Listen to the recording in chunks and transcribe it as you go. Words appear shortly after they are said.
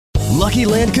Lucky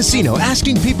Land Casino,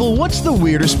 asking people, what's the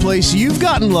weirdest place you've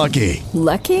gotten lucky?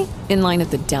 Lucky? In line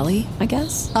at the deli, I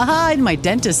guess? Aha, in my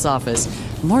dentist's office.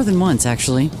 More than once,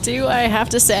 actually. Do I have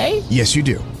to say? Yes, you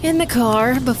do. In the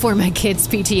car before my kids'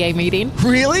 PTA meeting.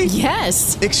 Really?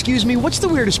 Yes. Excuse me, what's the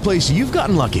weirdest place you've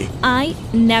gotten lucky? I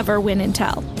never win and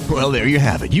tell. Well, there you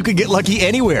have it. You can get lucky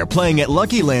anywhere, playing at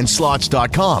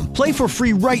LuckyLandSlots.com. Play for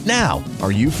free right now.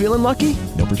 Are you feeling lucky?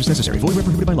 No purchase necessary. Void where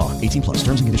prohibited by law. 18 plus.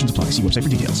 Terms and conditions apply. See website for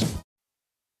details.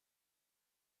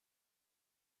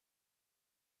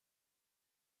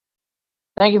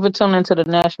 Thank you for tuning into the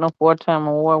National Four-Time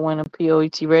Award-winning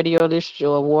P.O.E.T. Radio. This is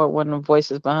your award-winning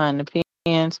voices behind the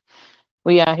pens.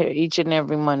 We out here each and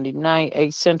every Monday night,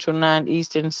 8 Central, 9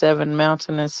 Eastern, 7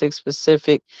 Mountain, and 6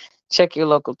 Pacific. Check your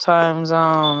local time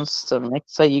zones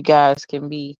so you guys can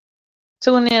be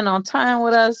tuning in on time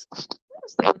with us.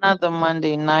 It's another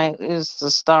Monday night. It's the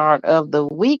start of the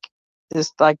week.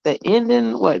 It's like the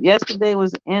ending. Yesterday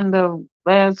was the end of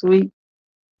last week.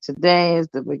 Today is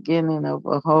the beginning of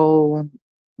a whole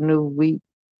new week.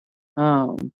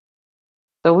 So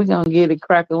we're gonna get it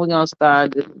cracking. We're gonna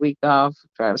start this week off.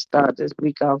 Try to start this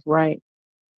week off right.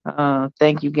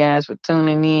 Thank you guys for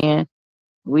tuning in.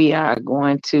 We are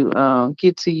going to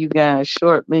get to you guys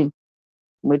shortly,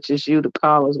 which is you, the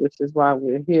callers, which is why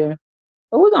we're here.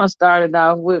 But we're gonna start it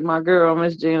off with my girl,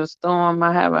 Miss Gina Storm.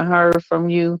 I haven't heard from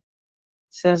you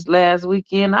since last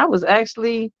weekend. I was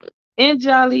actually in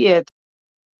Joliet.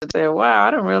 I said, wow,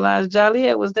 I didn't realize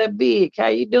Joliet was that big. How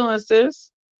you doing, sis?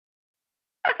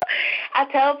 I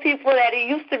tell people that it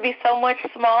used to be so much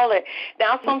smaller.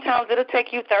 Now sometimes it'll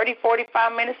take you 30,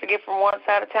 45 minutes to get from one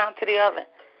side of town to the other.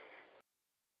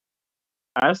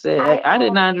 I said, I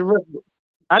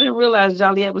didn't realize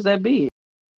Joliet was that big.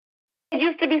 It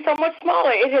used to be so much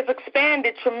smaller. It has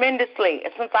expanded tremendously.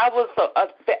 Since I was a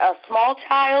small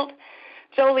child,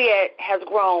 Joliet has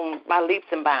grown by leaps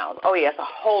and bounds. Oh, yeah, it's a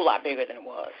whole lot bigger than it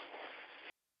was.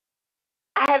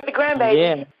 I have the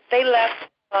grandbabies. Yeah. They left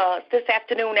this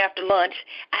afternoon after lunch.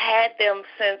 I had them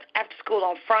since after school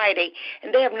on Friday,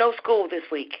 and they have no school this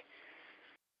week.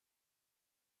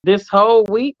 This whole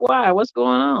week? Why? What's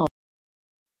going on?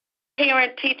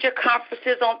 Parent-teacher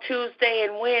conferences on Tuesday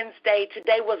and Wednesday.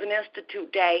 Today was an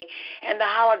institute day, and the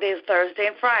holiday is Thursday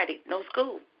and Friday. No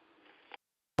school.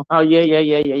 Oh,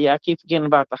 yeah. I keep forgetting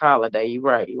about the holiday. You're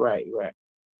right. I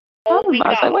was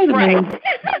about to say, wait a minute.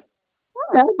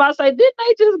 I was about to say, didn't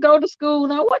they just go to school?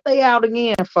 Now, what they out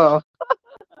again for?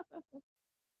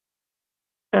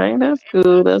 Okay, that's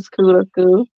cool.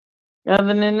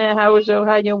 Other than that, how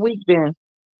your week been?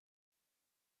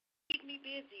 Keep me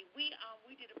busy. We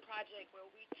did a project where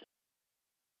we took.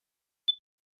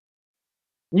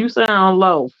 You sound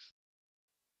low.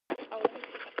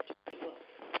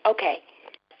 Okay.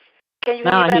 Can you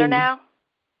hear me better now?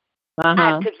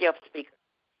 I took you off the speaker.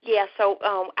 Yeah, so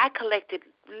I collected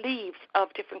leaves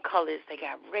of different colors. They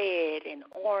got red and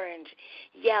orange,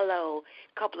 yellow,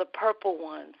 a couple of purple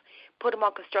ones. Put them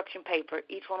on construction paper.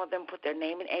 Each one of them put their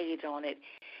name and age on it,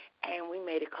 and we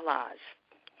made a collage. It's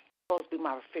supposed to be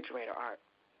my refrigerator art.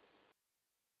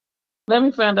 Let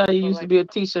me find out you used to be a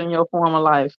teacher in your former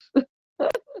life.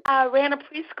 I ran a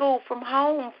preschool from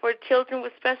home for children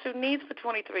with special needs for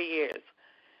 23 years.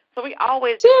 So we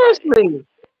always Seriously?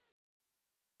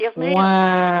 Yes, ma'am.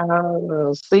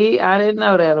 Wow. See, I didn't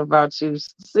know that about you.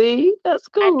 See, that's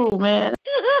cool, man.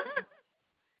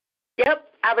 Yep,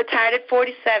 I retired at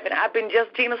 47. I've been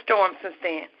just Gina Storm since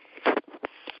then.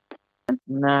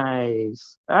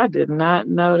 Nice. I did not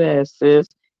know that, sis.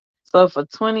 So for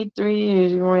 23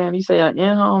 years, you say an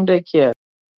in-home daycare.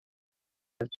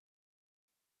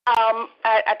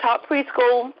 I taught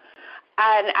preschool, and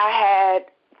I had,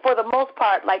 for the most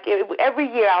part, like every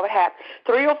year I would have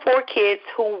 3 or 4 kids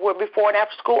who were before and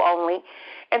after school only,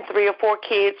 and 3 or 4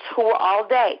 kids who were all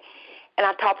day. And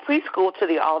I taught preschool to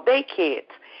the all-day kids.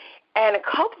 And a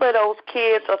couple of those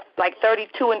kids are like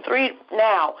 32 and 3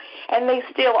 now, and they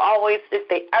still always, if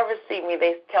they ever see me,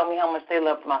 they tell me how much they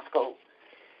love my school.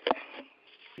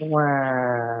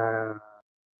 Wow.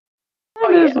 Oh,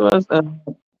 yeah.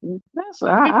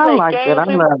 I like that. I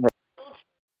love it.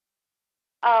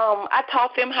 I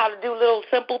taught them how to do little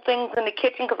simple things in the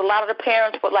kitchen because a lot of the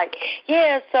parents were like,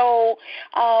 yeah, so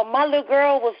my little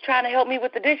girl was trying to help me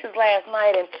with the dishes last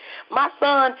night, and my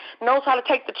son knows how to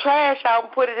take the trash out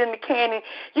and put it in the can, and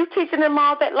you teaching them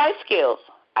all that life skills.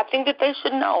 I think that they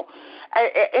should know.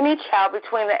 Any child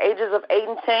between the ages of 8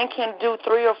 and 10 can do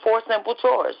 3 or 4 simple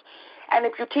chores. And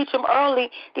if you teach them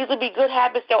early, these will be good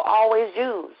habits they'll always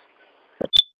use.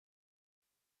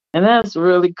 And that's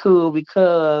really cool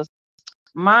because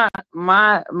my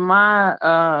god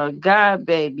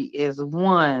baby is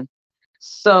 1.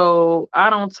 So I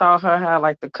don't taught her how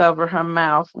like to cover her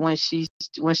mouth when she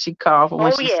cough or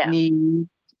when Oh she yeah. sneeze.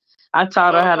 I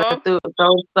taught her how to Mhm.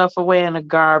 throw stuff away in the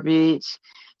garbage.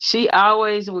 She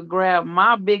always would grab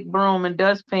my big broom and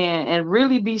dustpan and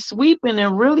really be sweeping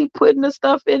and really putting the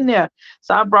stuff in there.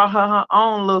 So I brought her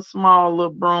own little small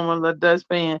little broom and little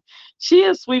dustpan.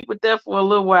 She'll sweep with that for a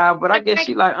little while, but I guess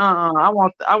she like, I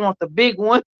want the big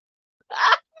one.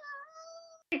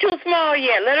 Too small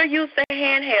yet. Let her use the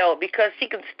handheld because she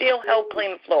can still help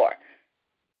clean the floor.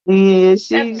 Yeah, That's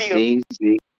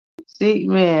beautiful. she,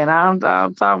 man, I'm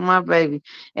talking my baby.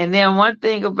 And then one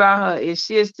thing about her is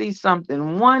she'll see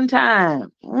something one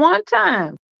time,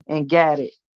 and got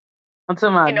it. I'm talking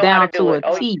You about know how to down do to it. a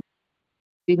Oh, T.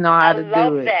 She know how I to do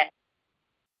love it. that.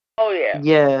 Oh yeah.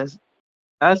 Yes.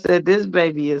 I said this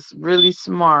baby is really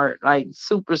smart, like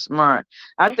super smart.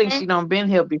 I think Mhm. she done been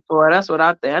here before. That's what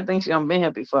I think. I think she done been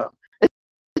here before.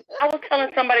 I was telling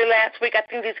somebody last week. I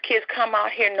think these kids come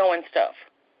out here knowing stuff.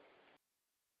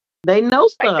 They know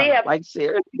Like stuff. Like they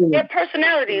seriously. have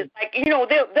personalities. Like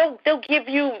they'll give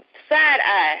you side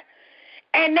eye,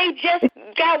 and they just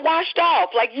got washed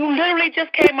off. Like you literally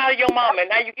just came out of your mama, and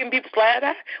now you giving people side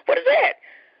eye. What is that?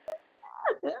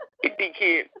 You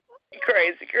kid, you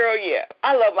crazy girl. Yeah,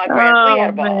 I love my grands. We Oh had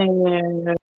a ball.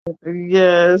 man.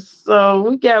 Yes. So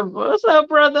we got what's up,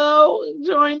 brother?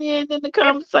 Join in the Hey,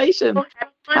 conversation. happy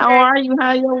How Monday. are you?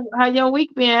 How your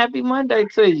week been? Happy Monday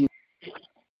to you.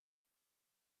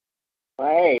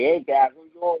 Hey guys, I'm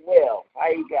doing well. How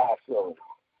you guys doing?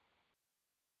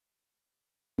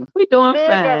 We doing Good,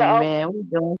 brother. fine, Oh, man. We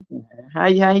doing fine. How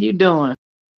you doing?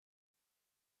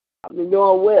 I've been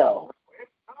doing well.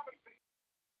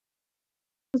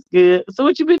 That's good. So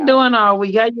what you been Uh, doing all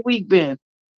week? How your week been?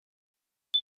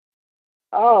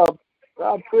 uh,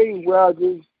 pretty well.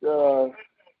 Just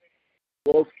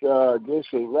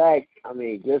relax. I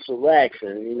mean, just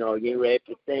relaxing. You know, getting ready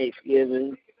for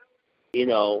Thanksgiving. You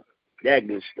know, that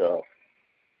good stuff.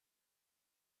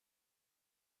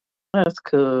 That's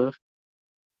cool.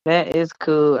 That is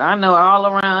cool. I know all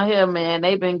around here, man,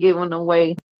 they've been giving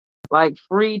away like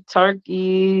free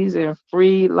turkeys and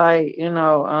free like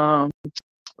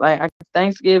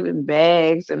Thanksgiving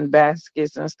bags and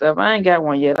baskets and stuff. I ain't got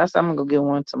one yet. I said I'm gonna go get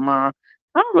one tomorrow.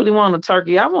 I don't really want a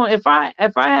turkey. I want if I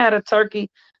had a turkey,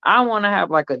 I want to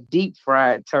have like a deep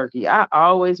fried turkey. I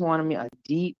always wanted me a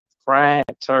deep fried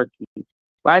turkey.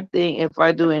 But I think if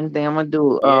I do anything, I'm gonna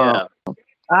do Yeah.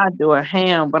 I do a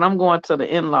ham, but I'm going to the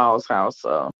in-laws house,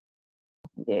 so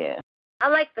yeah. I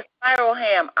like the spiral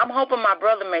ham. I'm hoping my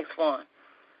brother makes one.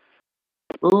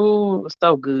 Ooh,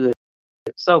 so good.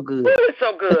 So good. Ooh, it's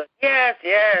so good. Yes,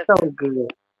 yes. So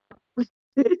good.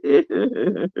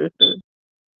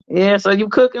 Yeah, so you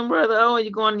cooking, brother? Oh,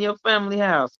 you going to your family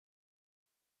house?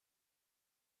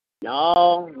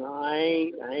 No,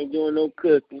 I ain't doing no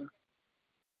cooking.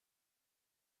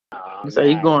 So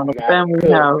you going I to got to family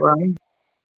cook. house, right?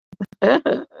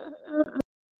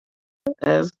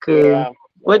 That's cool. Yeah,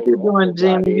 What you that's doing, about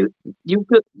Gina? it. You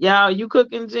cook y'all you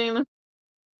cooking, Gina?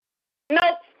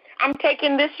 Nope. I'm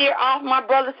taking this year off. My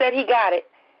brother said he got it.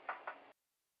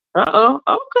 Uh-oh.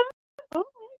 Okay. All right.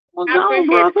 Well, I go on,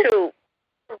 appreciate it brother. too.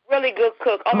 Really good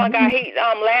cook. Oh my Mhm. God, he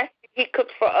last week he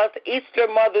cooked for us Easter,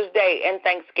 Mother's Day, and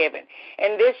Thanksgiving.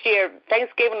 And this year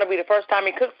Thanksgiving will be the first time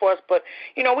he cooked for us. But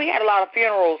we had a lot of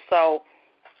funerals, so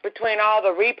between all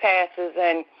the repasses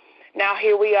and now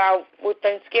here we are with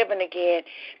Thanksgiving again.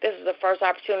 This is the first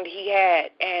opportunity he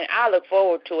had, and I look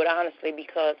forward to it honestly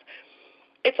because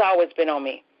it's always been on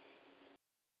me.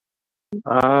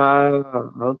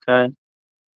 Oh, okay.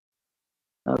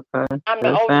 Okay. I'm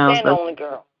the That oldest sounds and the like only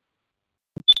girl.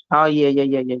 oh yeah.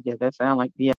 That sounds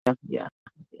like yeah.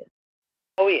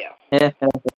 Oh yeah. Yeah.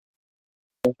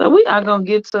 So we are gonna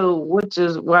get to which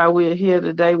is why we're here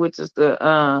today, which is the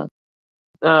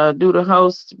do the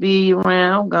host speed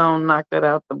round. Gonna knock that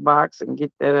out the box and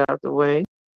get that out the way.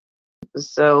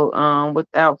 So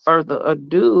without further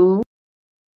ado,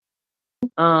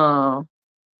 um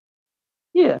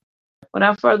yeah,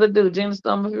 without further ado, Gina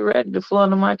Storm, if you're ready, the floor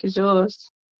and the mic is yours.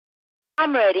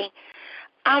 I'm ready.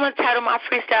 I'm gonna title my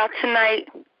freestyle tonight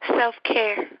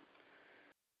Self-Care.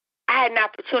 I had an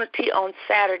opportunity on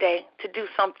Saturday to do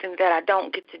something that I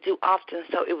don't get to do often,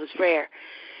 so it was rare.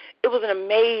 It was an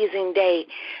amazing day.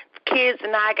 The kids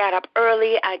and I got up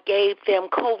early. I gave them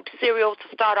cold cereal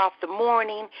to start off the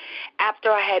morning.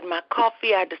 After I had my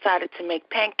coffee, I decided to make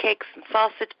pancakes and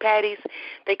sausage patties.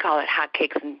 They call it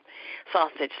hotcakes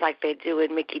sausage like they do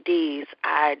in Mickey D's.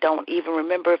 I don't even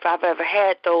remember if I've ever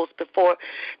had those before.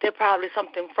 They're probably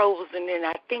something frozen, and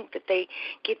I think that they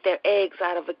get their eggs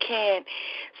out of a can.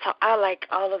 So I like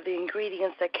all of the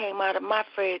ingredients that came out of my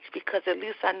fridge because at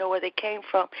least I know where they came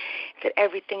from, that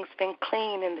everything's been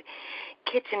clean and the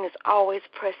kitchen is always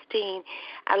pristine.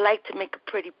 I like to make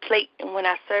a pretty plate, and when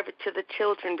I serve it to the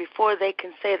children, before they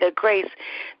can say their grace,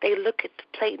 they look at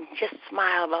the plate and just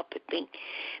smile up at me.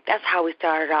 That's how we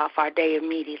started off our day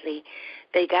immediately.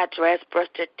 They got dressed,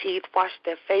 brushed their teeth, washed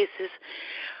their faces,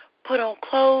 put on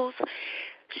clothes,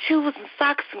 shoes and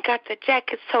socks, and got their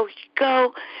jackets. So you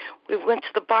go. We went to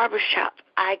the barber shop.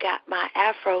 I got my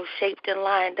afro shaped and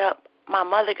lined up. My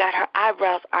mother got her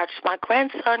eyebrows arched. My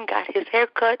grandson got his hair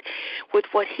cut with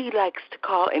what he likes to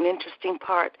call an interesting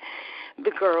part.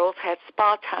 The girls had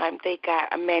spa time. They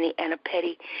got a mani and a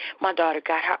pedi. My daughter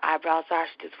got her eyebrows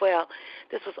arched as well.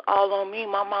 This was all on me.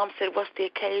 My mom said, "What's the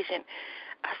occasion?"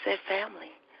 I said,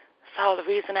 "Family. That's all the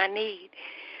reason I need."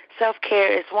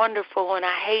 Self-care is wonderful, and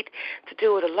I hate to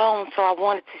do it alone, so I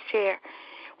wanted to share.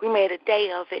 We made a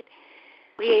day of it.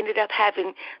 We ended up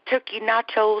having turkey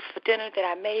nachos for dinner that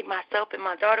I made myself, and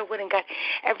my daughter went and got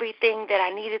everything that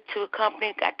I needed to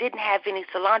accompany. I didn't have any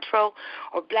cilantro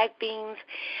or black beans,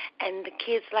 and the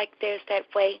kids like theirs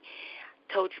that way.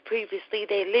 Told you previously,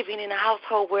 they're living in a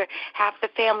household where half the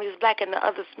family is black and the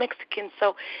other's Mexican.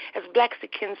 So as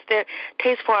Blaxicans, their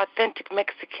taste for authentic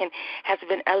Mexican has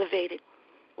been elevated.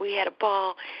 We had a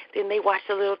ball. Then they watched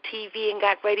a little TV and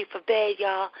got ready for bed,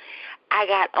 y'all. I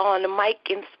got on the mic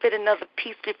and spit another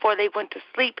piece before they went to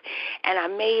sleep, and I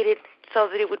made it so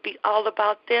that it would be all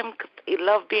about them because they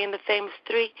love being the famous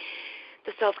three.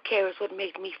 The self-care is what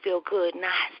made me feel good, and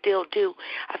I still do.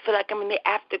 I feel like I'm in the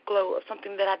afterglow of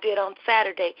something that I did on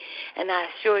Saturday, and I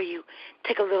assure you,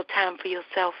 take a little time for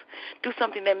yourself. Do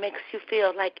something that makes you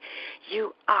feel like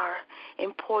you are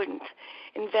important.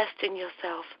 Invest in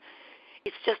yourself.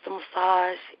 It's just a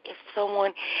massage. If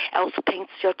someone else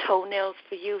paints your toenails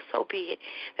for you, so be it.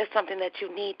 That's something that you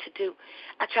need to do.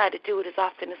 I try to do it as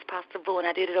often as possible, and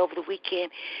I did it over the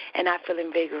weekend, and I feel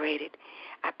invigorated.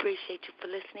 I appreciate you for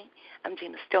listening. I'm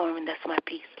Gina Storm, and that's my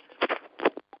piece.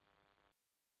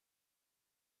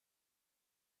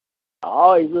 I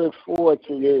always look forward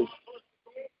to this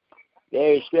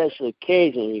very special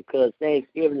occasion because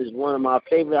Thanksgiving is one of my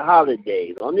favorite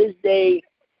holidays. On this day,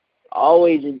 I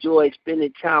always enjoy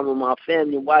spending time with my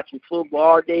family watching football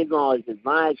all day long as the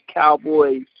Lions,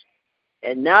 Cowboys,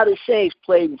 and now the Saints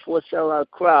play before sellout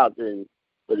crowds and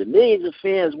for the millions of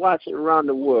fans watching around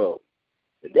the world.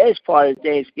 The best part of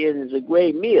Thanksgiving is a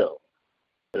great meal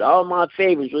with all my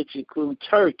favorites, which include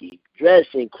turkey,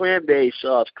 dressing, cranberry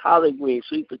sauce, collard greens,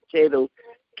 sweet potato,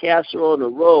 casserole, and a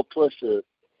roll, plus a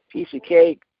piece of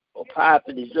cake or pie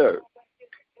for dessert.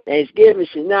 Thanksgiving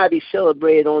should not be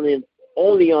celebrated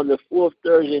only on the fourth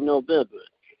Thursday in November.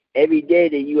 Every day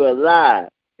that you are alive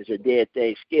is a day of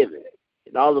Thanksgiving.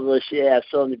 And all of us should have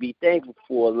something to be thankful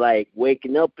for, like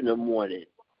waking up in the morning,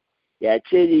 the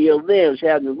activity of your limbs,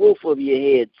 having a roof over your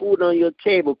head, food on your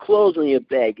table, clothes on your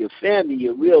back, your family,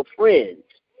 your real friends,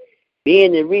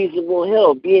 being in reasonable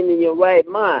health, being in your right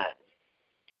mind,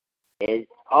 and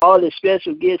all the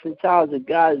special gifts and talents that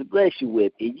God has blessed you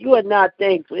with. If you are not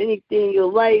thankful for anything in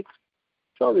your life,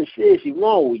 something seriously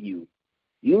wrong with you.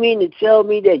 You mean to tell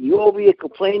me that you're over here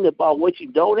complaining about what you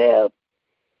don't have?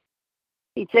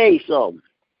 Let me tell you something.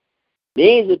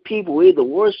 Millions of people are either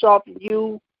worse off than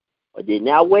you or did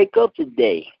not wake up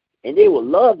today, and they would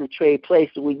love to trade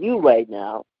places with you right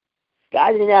now.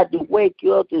 God didn't have to wake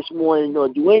you up this morning or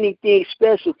do anything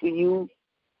special for you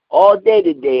all day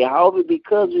today. However,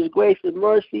 because of His grace and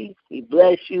mercy, He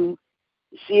blessed you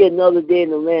to see another day in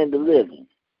the land of the living.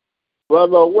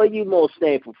 Brother, what are you most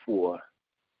thankful for?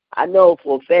 I know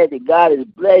for a fact that God has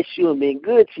blessed you and been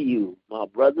good to you, my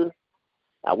brother.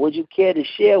 Now, would you care to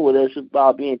share with us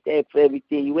about being thankful for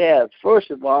everything you have?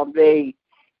 First of all, I'm very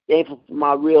thankful for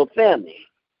my real family.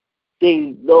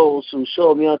 See those who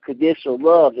show me unconditional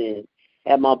love and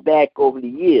have my back over the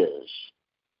years.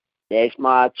 Next,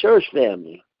 my church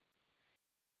family.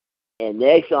 And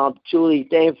next, I'm truly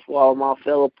thankful for all my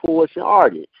fellow poets and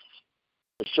artists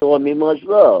for showing me much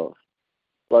love.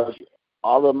 Plus,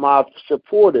 all of my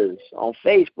supporters on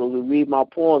Facebook who read my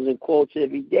poems and quotes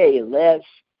every day. And last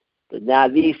but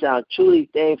not least, I'm truly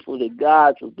thankful to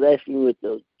God for blessing me with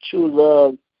the true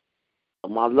love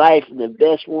of my life and the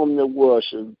best woman in the world,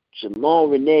 Simone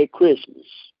Renee Christmas.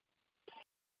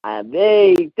 I am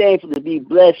very thankful to be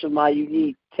blessed with my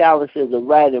unique talents as a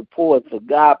writer and poet, for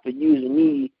God for using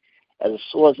me as a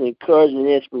source of encouragement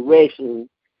and inspiration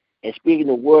and speaking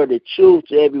the word of truth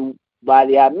to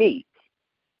everybody I meet.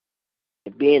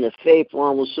 and being a faithful,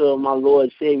 humble servant of my Lord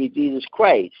and Savior Jesus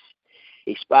Christ.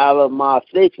 In spite of my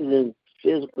afflictions and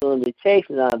physical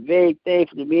limitations, I'm very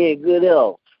thankful to be in good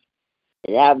health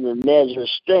and having a measure of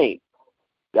strength.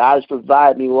 God has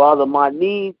provided me with all of my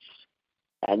needs.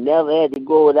 I never had to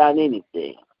go without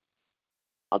anything.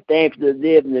 I'm thankful to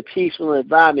live in a peaceful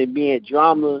environment, being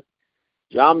drama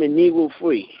and evil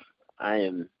free. I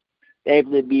am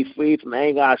thankful to be free from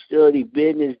anger, hostility,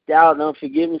 bitterness, doubt,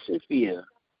 unforgiveness, and fear.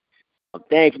 I'm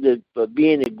thankful for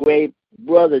being a great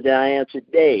brother that I am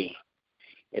today.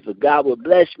 And for God would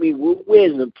bless me with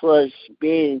wisdom plus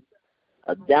being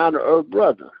a down-to-earth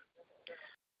brother.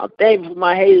 I'm thankful for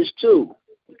my haters too,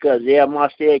 because they are my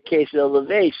staircase of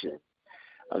elevation.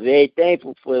 I'm very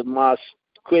thankful for my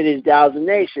critics, doubts, and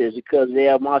naysayers because they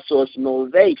are my source of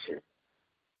motivation.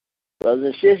 Brothers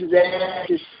and sisters,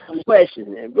 ask some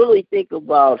questions and really think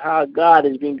about how God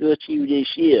has been good to you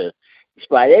this year.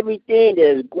 Despite everything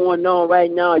that is going on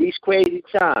right now in these crazy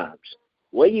times,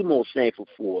 what are you most thankful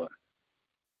for?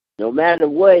 No matter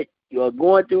what you're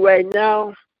going through right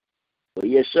now, or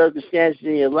your circumstances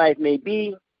in your life may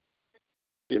be,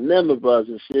 remember, brothers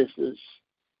and sisters,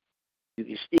 you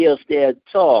can still stand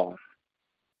tall.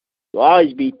 So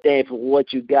always be thankful for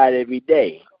what you got every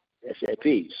day. That's that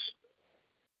peace.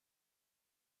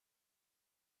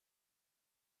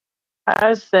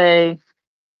 I say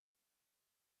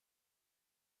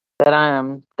that I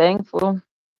am thankful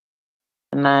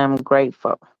and I am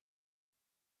grateful.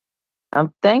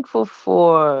 I'm thankful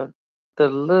for the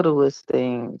littlest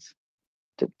things,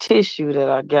 the tissue that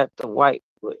I got to wipe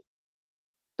with,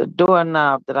 the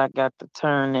doorknob that I got to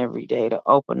turn every day to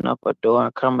open up a door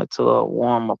and come into a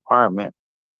warm apartment,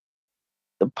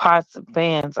 the pots and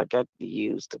pans I got to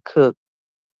use to cook.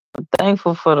 I'm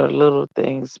thankful for the little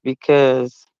things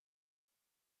because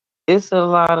it's a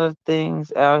lot of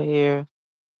things out here,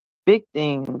 big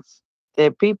things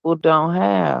that people don't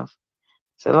have.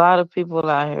 There's a lot of people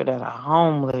out here that are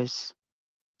homeless,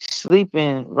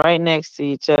 sleeping right next to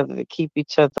each other to keep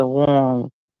each other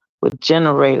warm with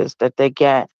generators that they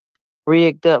got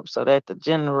rigged up so that the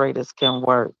generators can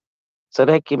work, so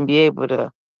they can be able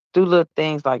to do little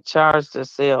things like charge their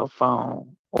cell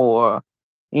phone or,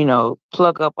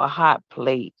 plug up a hot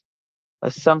plate or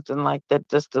something like that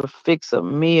just to fix a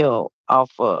meal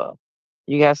off of.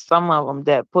 You got some of them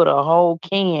that put a whole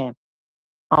can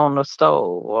on the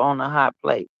stove or on a hot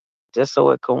plate just so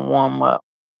it can warm up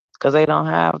because they don't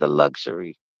have the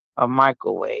luxury of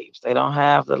microwaves. They don't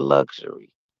have the luxury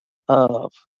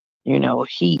of,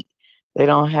 heat. They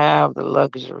don't have the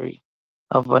luxury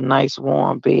of a nice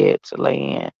warm bed to lay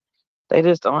in. They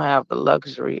just don't have the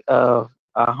luxury of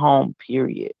a home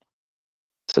period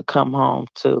to come home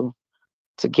to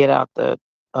get out the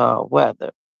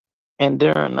weather. And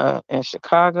in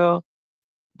Chicago,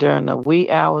 during the wee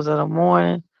hours of the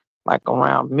morning, like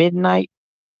around midnight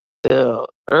to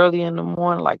early in the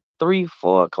morning, like 3,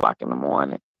 4 o'clock in the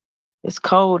morning, it's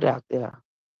cold out there.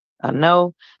 I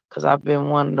know because I've been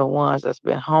one of the ones that's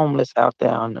been homeless out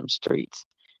there on them streets.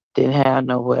 Didn't have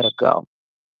nowhere to go.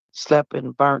 Slept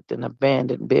in burnt and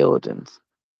abandoned buildings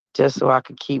just so I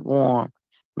could keep warm.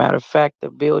 Matter of fact, the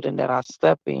building that I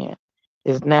slept in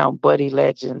is now Buddy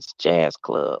Legends Jazz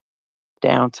Club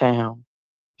downtown.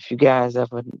 If you guys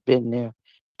ever been there,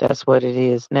 that's what it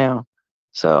is now.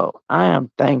 So I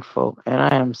am thankful and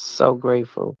I am so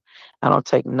grateful. I don't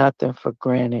take nothing for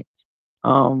granted.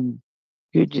 Um,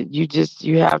 you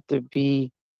have to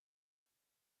be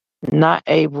not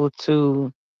able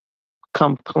to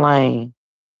complain.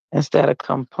 Instead of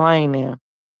complaining,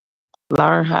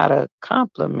 learn how to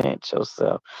compliment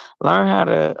yourself. Learn how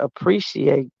to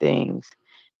appreciate things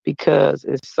because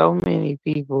it's so many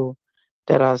people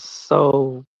that are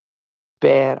so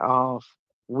bad off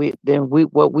than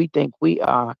what we think we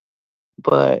are,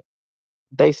 but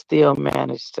they still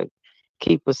manage to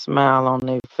keep a smile on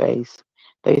their face.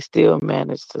 They still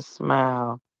manage to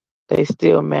smile. They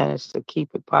still manage to keep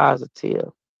it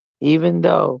positive, even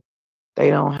though they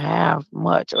don't have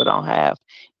much or don't have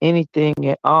anything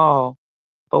at all.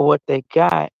 But what they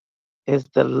got is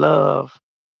the love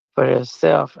for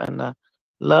themselves and the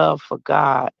love for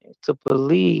God to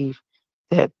believe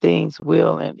that things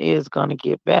will and is going to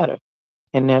get better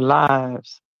in their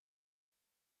lives.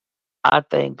 I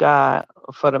thank God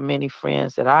for the many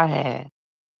friends that I had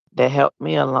that helped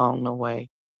me along the way.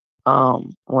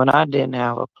 When I didn't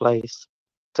have a place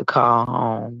to call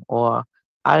home or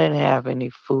I didn't have any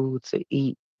food to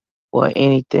eat or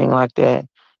anything like that,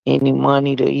 any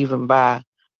money to even buy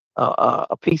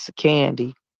a piece of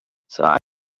candy. So I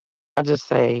just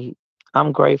say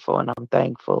I'm grateful and I'm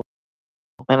thankful.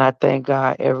 And I thank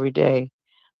God every day.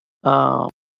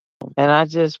 And I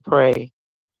just pray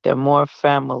that more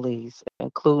families,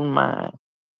 including mine,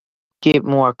 get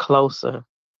more closer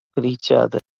with each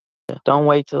other. Don't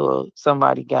wait till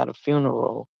somebody got a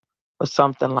funeral or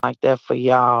something like that for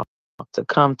y'all to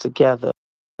come together,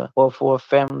 or for a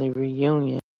family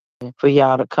reunion for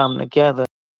y'all to come together,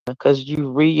 because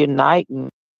you reuniting,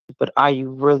 but are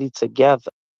you really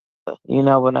together? You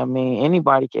know what I mean?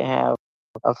 Anybody can have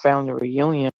a family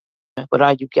reunion, but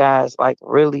are you guys like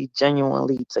really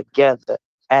genuinely together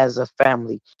as a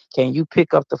family? Can you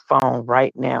pick up the phone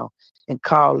right now and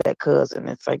call that cousin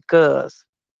and say, "Cuz,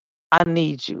 I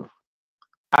need you.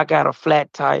 I got a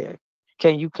flat tire.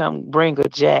 Can you come bring a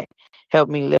jack? Help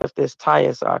me lift this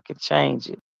tire so I can change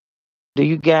it." Do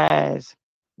you guys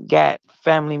got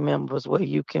family members where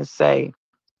you can say,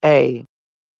 "Hey,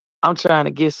 I'm trying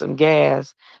to get some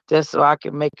gas just so I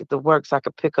can make it to work so I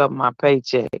can pick up my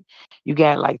paycheck. You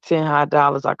got like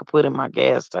 $10 I could put in my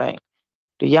gas tank."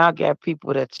 Do y'all got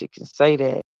people that you can say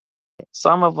that?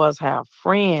 Some of us have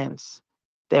friends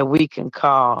that we can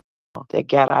call that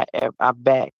got our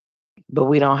back, but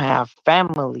we don't have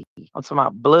family. I'm talking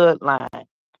about bloodline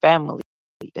family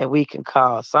that we can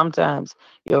call. Sometimes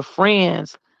your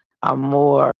friends are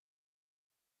more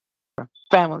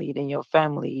family than your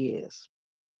family is.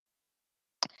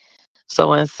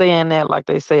 So in saying that, like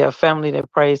they say, a family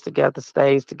that prays together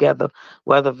stays together,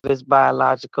 whether it's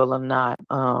biological or not.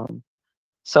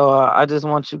 So I just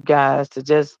want you guys to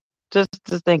just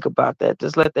think about that.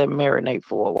 Just let that marinate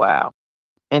for a while,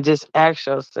 and just ask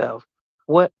yourself,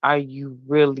 what are you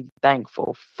really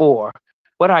thankful for?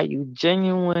 What are you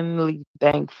genuinely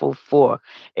thankful for?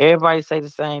 Everybody say the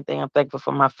same thing. I'm thankful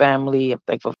for my family. I'm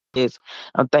thankful for this.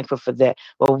 I'm thankful for that.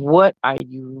 But what are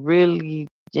you really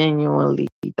genuinely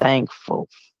thankful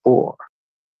for?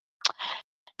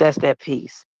 That's that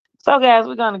piece. So, guys,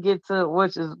 we're gonna get to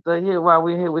which is the here while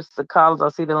we're here, which is the callers. I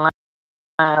see the line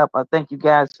up. I thank you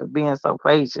guys for being so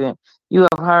patient. You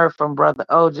have heard from Brother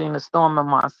OG and the Storm and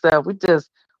myself. We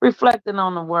just reflecting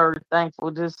on the word thankful.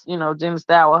 Just, Jimmy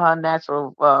Style with her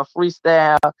natural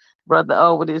freestyle. Brother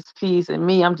O with his piece. And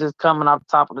me, I'm just coming off the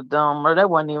top of the dome. Or that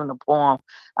wasn't even a poem.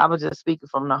 I was just speaking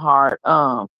from the heart.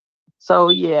 So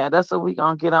yeah, that's what we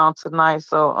gonna get on tonight.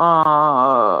 So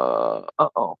hold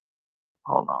on,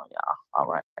 y'all. All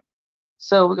right.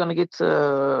 So we're gonna get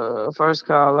to first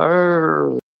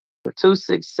caller.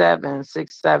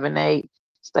 267-678.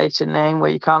 State your name,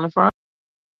 where you calling from.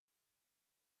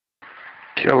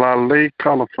 Kill Ali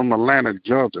calling from Atlanta,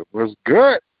 Georgia. What's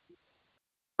good?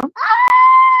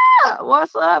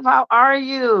 What's up? How are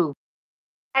you?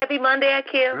 Happy Monday,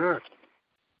 Akil. Good.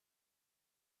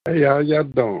 Hey, how y'all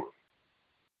doing?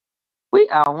 We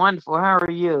are wonderful. How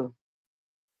are you?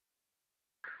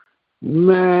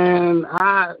 Man,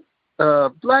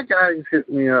 Black Eyes hit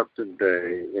me up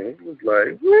today, and he was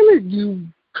like, "When are you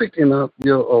picking up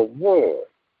your award?"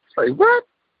 It's like, what?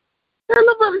 Ain't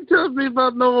nobody tells me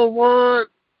about no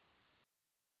award.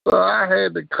 So I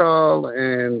had to call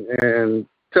and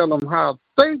tell them how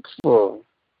thankful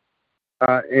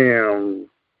I am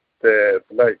that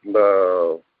Black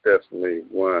Love definitely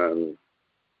won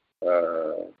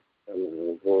an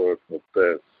award for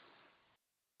best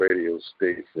radio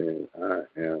station. I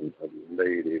am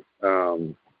elated.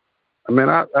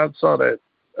 I saw that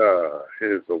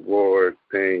his award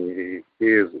thing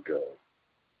years ago,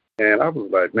 and I was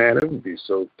like, man, it would be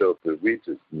so dope if we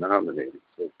just nominated.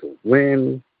 So to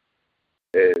win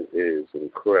is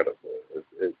incredible.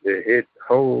 It hit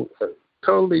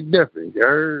totally different. You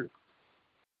heard?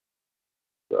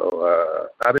 So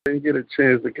I didn't get a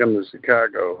chance to come to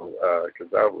Chicago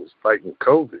because I was fighting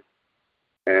COVID.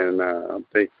 And I'm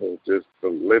thankful just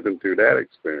from living through that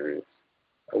experience.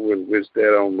 I wouldn't wish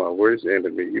that on my worst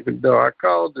enemy, even though I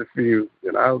called a few,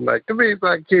 and I was like, come here so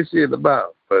I can kiss you in the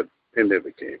mouth, but it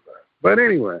never came out. But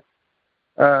anyway,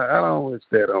 I don't wish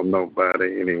that on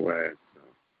nobody anyway. So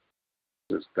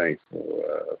just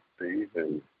thankful to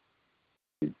even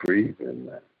be breathing.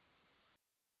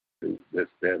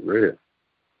 It's that real.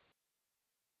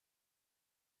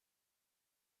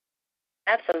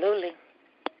 Absolutely.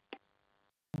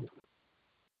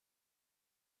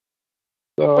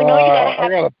 So We know you gotta have. I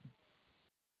got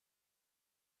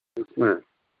a man.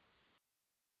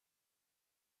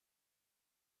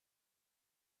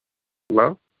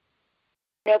 Hello?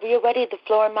 Whenever you're ready, the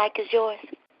floor and mic is yours.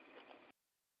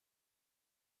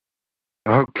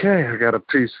 Okay, I got a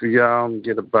piece for y'all. I'm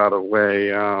get about away.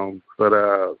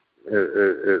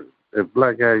 If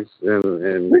Black Ice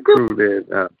and the crew there,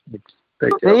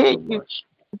 thank y'all so much.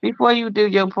 Before you do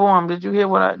your poem, did you hear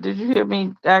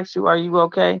me ask you, are you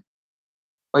okay?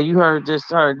 Or you just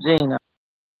heard Gina?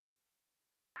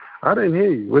 I didn't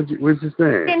hear you. What you saying?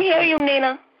 Didn't hear you,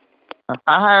 Nina.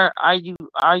 I heard. Are you?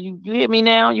 You hear me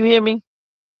now? You hear me?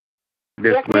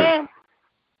 Yes, ma'am. ma'am.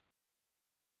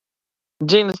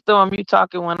 Gina Storm, you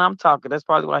talking when I'm talking. That's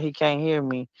probably why he can't hear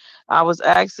me. I was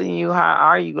asking you, how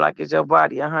are you? Like, is your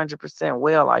body 100%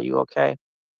 well? Are you okay?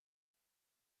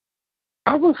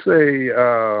 I would say,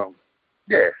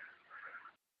 yeah.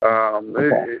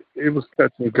 It was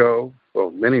touch and go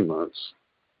for many months,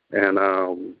 and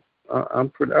I'm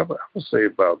pretty. I would say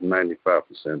about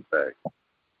 95% back.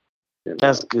 You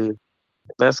That's know. good.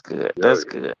 That's good. Oh, That's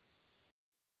good.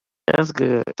 That's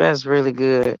good. That's really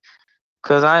good.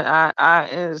 Cause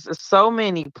it's so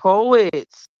many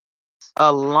poets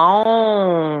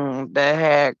alone that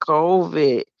had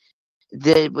COVID.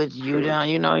 That, but you true. don't,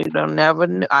 you don't never.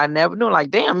 I never knew.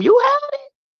 Like, damn, you had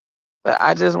it. But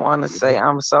I just want to say,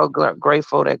 I'm so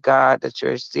grateful to God that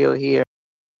you're still here,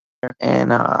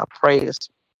 and praise,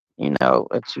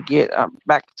 that you get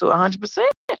back to 100%.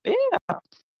 Yeah.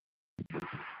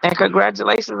 And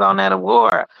congratulations on that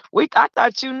award. I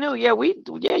thought you knew. Yeah,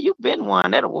 you've been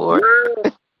won that award.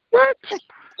 What?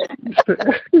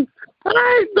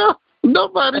 I ain't know.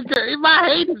 Nobody, my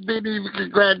haters didn't even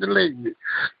congratulate me.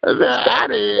 I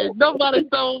didn't. Nobody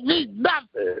told me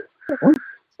nothing.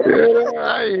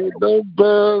 I ain't no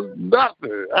buzz,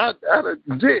 nothing.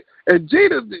 And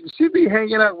Gina, she be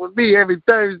hanging out with me every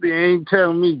Thursday and ain't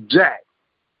telling me jack.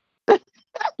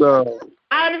 So,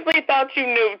 I honestly thought you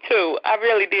knew too. I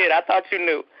really did. I thought you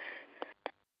knew.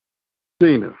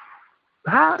 Gina,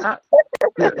 yeah,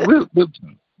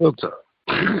 we'll talk.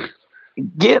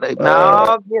 Get her.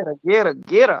 No, get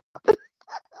her.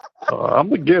 I'm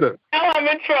going to get her. Now I'm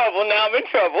in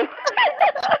trouble.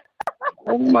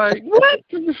 I'm like, what?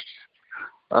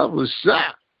 I was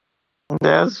shocked.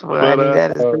 That's But funny.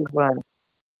 That is too funny.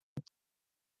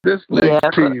 this Yeah.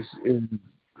 next piece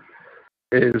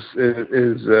is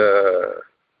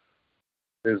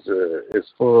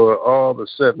for all the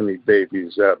 70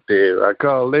 babies out there. I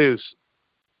call this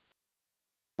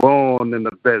Born in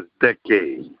the Best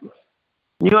Decade.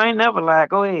 You ain't never lied.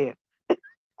 Go ahead.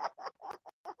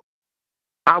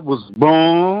 I was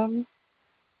born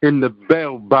in the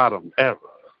bell-bottom era.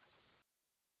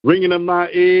 Ringing in my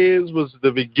ears was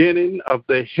the beginning of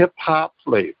the hip-hop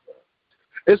flavor.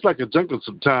 It's like a jungle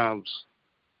sometimes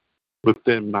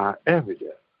within my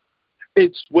area.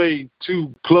 It's way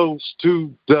too close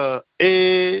to the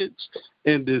edge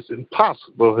in this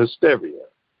impossible hysteria.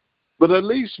 But at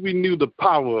least we knew the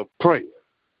power of prayer,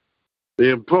 the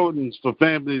importance for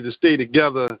family to stay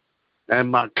together,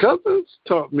 and my cousins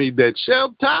taught me that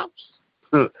shell tops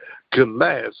could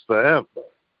last forever.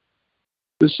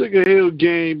 The Sugar Hill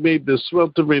game made the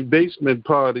sweltering basement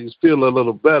parties feel a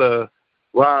little better,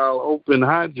 while open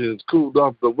hydrants cooled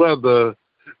off the weather.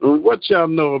 What y'all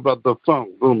know about the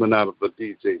funk booming out of the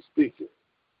DJ speaker?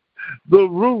 The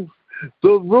roof,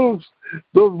 the roof,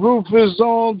 the roof is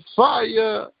on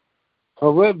fire.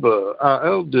 However, our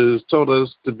elders told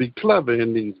us to be clever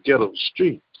in these ghetto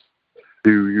streets.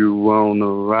 Do you wanna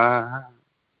ride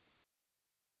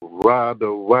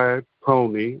a white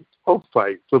pony, or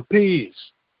fight for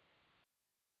peace?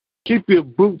 Keep your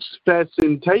boots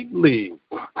fastened tightly,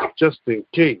 just in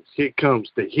case. Here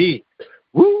comes the heat.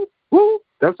 Whoop, whoop,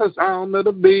 that's the sound of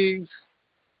the bees.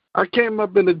 I came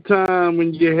up in a time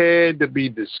when you had to be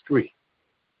discreet.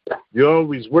 You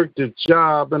always worked a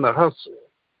job and a hustle.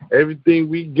 Everything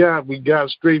we got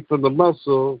straight from the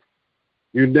muscle.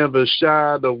 You never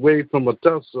shied away from a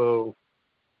tussle.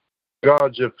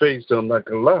 Guard your face, don't like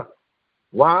a lot.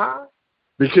 Why?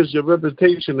 Because your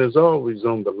reputation is always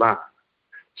on the line.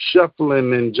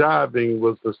 Shuffling and jiving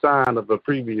was the sign of a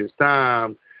previous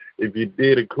time. If you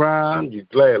did a crime, you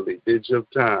gladly did your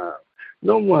time.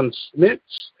 No one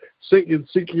snitched, singing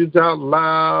secrets out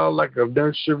loud like a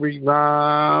nursery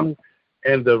rhyme.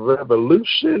 And the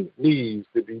revolution needs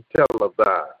to be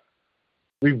televised.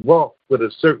 We walk with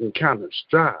a certain kind of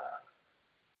stride,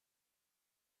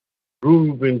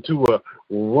 groove into a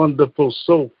wonderful,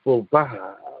 soulful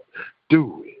vibe.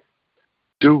 Do it,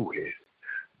 do it,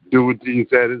 do it till you're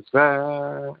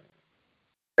satisfied.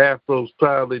 Afros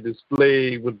proudly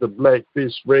displayed with the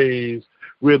blackfish rays.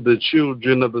 We're the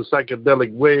children of the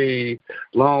psychedelic wave.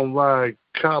 Long white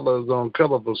collars on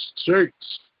colorful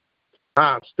shirts.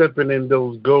 Hop stepping in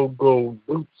those go-go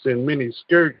boots and mini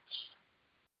skirts.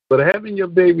 But having your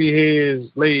baby hairs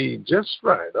laid just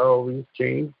right always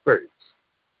came first.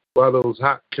 While those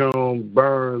hot comb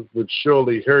burns would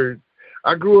surely hurt,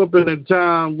 I grew up in a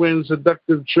time when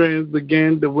seductive trends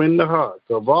began to win the hearts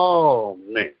of all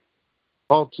men.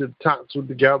 Halted tots with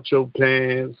the gaucho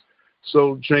pants,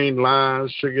 soul train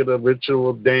lines, triggered a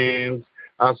ritual dance.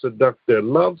 I seduced their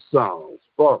love songs,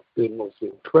 sparked their most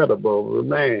incredible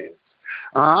romance.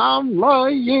 I'm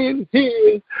lying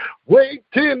here,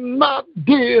 waiting, my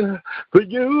dear, for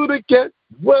you to get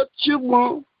what you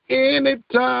want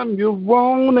anytime you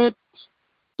want it.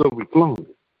 So we flown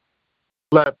it.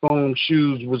 Platform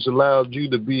shoes, which allowed you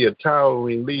to be a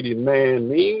towering leading man.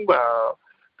 Meanwhile,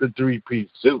 the three-piece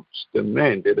suits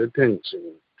demanded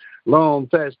attention. Long,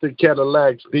 faster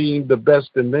Cadillacs deemed the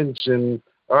best invention.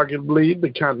 Arguably, the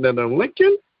Continental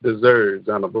Lincoln deserves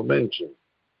honorable mention.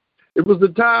 It was the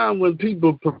time when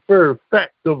people preferred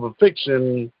fact over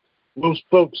fiction. Most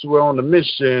folks were on a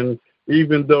mission.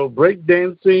 Even though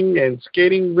breakdancing and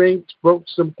skating rinks broke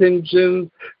some tensions,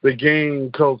 the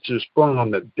gang culture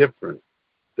spawned a different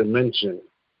dimension.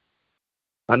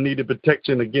 I needed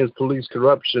protection against police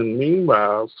corruption.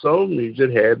 Meanwhile, soul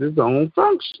music had its own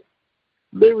function.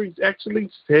 Lyrics actually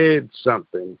said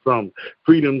something, from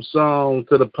freedom song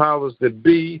to the powers that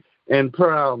be, and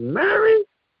Pearl Mary,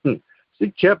 she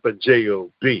kept a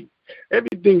J.O.B.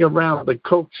 Everything around the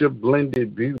culture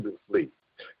blended beautifully,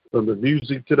 from the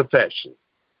music to the fashion,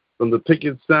 from the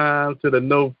picket signs to the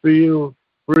no-feel,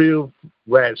 real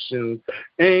rations.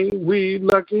 Ain't we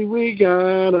lucky we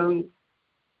got 'em?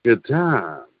 Good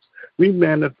times. We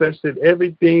manifested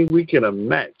everything we can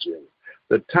imagine.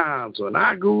 The times when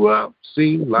I grew up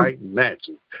seemed like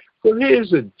magic. So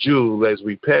here's a jewel as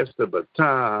we pass the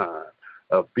baton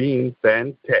of being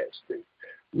fantastic.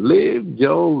 Live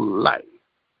your life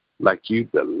like you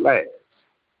the last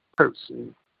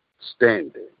person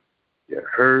standing. You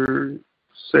heard?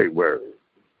 Say word.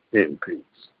 In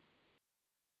peace.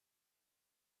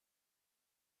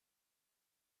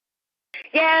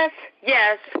 Yes,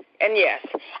 yes, and yes.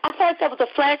 I thought that was a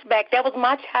flashback. That was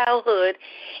my childhood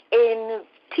in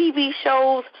TV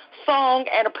shows, song,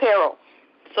 and apparel.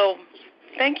 So,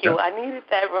 thank you. Yeah. I needed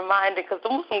that reminder because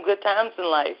those were some good times in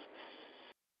life.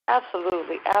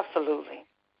 Absolutely, absolutely.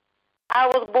 I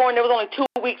was born, there was only 2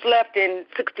 weeks left in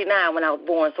 69 when I was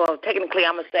born, so technically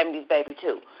I'm a 70s baby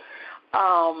too.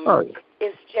 Oh, yeah.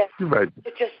 It's just, You're right.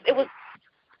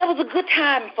 that was a good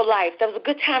time for life. That was a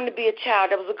good time to be a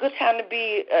child. That was a good time to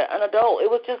be an adult. It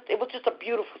was just a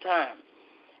beautiful time.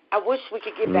 I wish we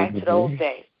could get back to those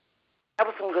days. That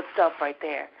was some good stuff right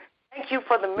there. Thank you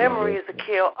for the memories,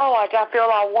 Akil. Oh, I feel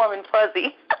all warm and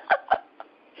fuzzy.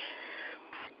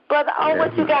 Brother,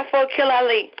 what you got for Akil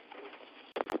Ali?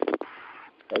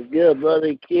 That's good, brother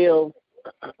Akil.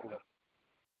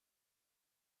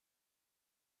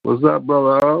 What's up,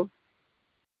 brother?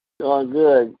 Doing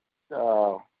good.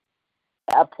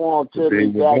 That poem took me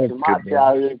back to my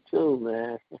childhood too,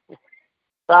 man.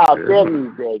 Proud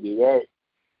 70s, baby. That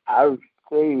I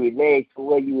really relate to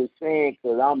what you were saying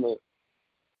because I'm a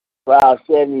proud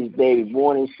 70s baby,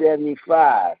 born in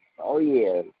 75. Oh,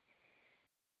 yeah.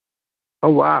 Oh,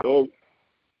 wow.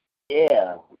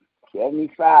 Yeah,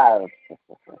 75.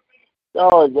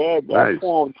 So that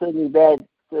poem took me back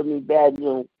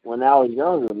when I was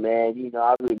younger, man. You know,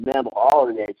 I remember all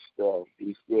of that stuff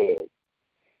he said.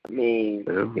 I mean,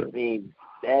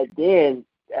 back then,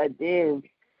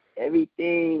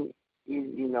 everything,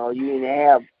 you know, you didn't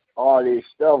have all this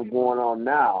stuff going on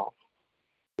now.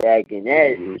 Back in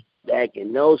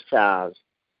those times,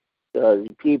 because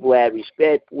people had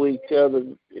respect for each other,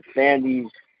 the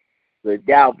families looked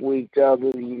out for each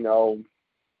other. You know,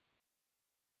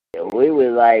 we were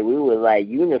like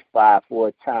unified for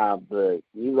a time, but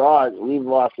we've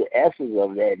lost the essence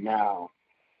of that now.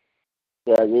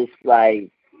 Because it's like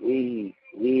we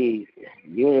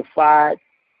unified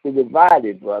to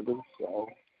divided, brother. So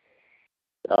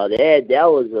that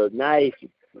was a nice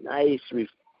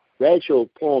retro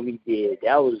poem he did.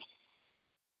 That was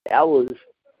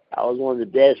one of the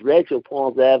best retro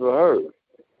poems I ever heard.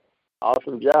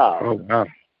 Awesome job. Oh, wow.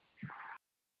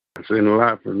 I've seen a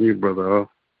lot from you, brother. I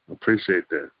appreciate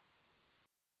that.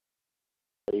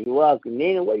 You're welcome.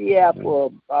 Nina, what do you have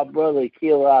for our brother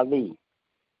Akil Ali?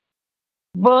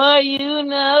 Boy, you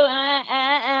know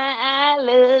I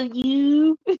love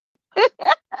you. Let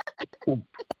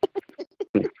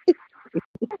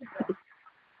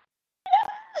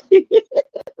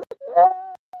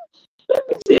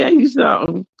me tell you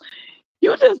something.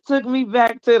 You just took me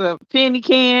back to the penny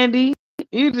candy.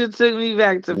 You just took me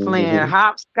back to playing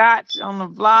hopscotch on the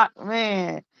block,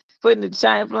 man. Playing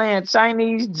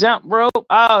Chinese jump rope,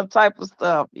 all type of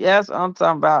stuff. Yes, I'm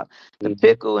talking about the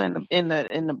pickle in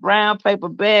the brown paper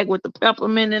bag with the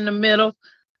peppermint in the middle.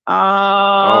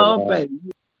 Oh, baby,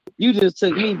 you just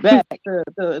took me back to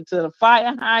the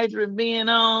fire hydrant being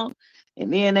on,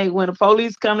 and then when the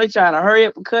police come, they try to hurry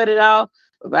up and cut it off.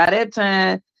 But by that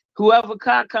time, whoever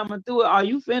car coming through it,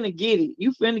 you finna get it.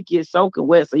 You finna get soaking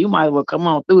wet, so you might as well come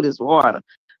on through this water.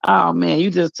 Oh man,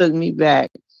 you just took me back.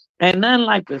 Ain't nothing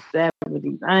like the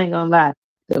 70s. I ain't gonna lie.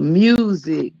 The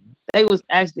music, they was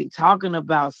actually talking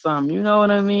about something. You know what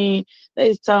I mean? They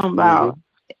was talking about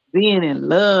being in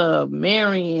love,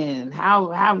 marrying,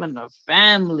 how having a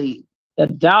family, the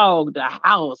dog, the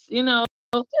house. You know,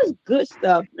 just good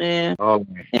stuff, man. Oh,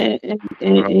 And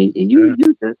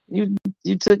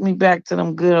you took me back to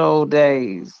them good old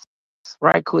days,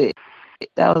 right quick.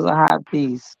 That was a hot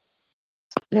piece.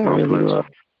 That my really was. pleasure.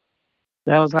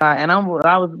 That was hot, and I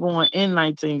was born in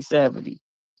 1970.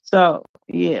 So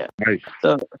yeah, Nice.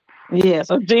 so yeah,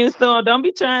 so Gina Storm, don't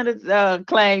be trying to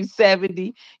claim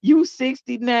 70. You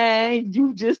 69.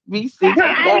 You just be 69.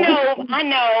 I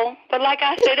know. But like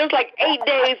I said, there's like 8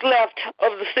 days left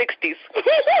of the 60s.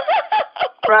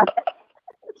 Right.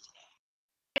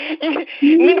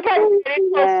 You mean the person?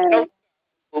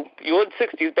 No, you're in the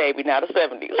 60s, baby, not the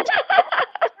 70s.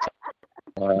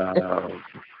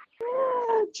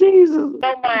 Jesus.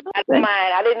 Don't mind. I don't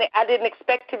mind. I didn't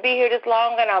expect to be here this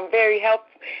long, and I'm very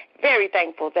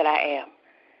thankful that I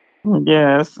am.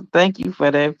 Yes, thank you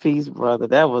for that piece, brother.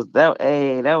 That was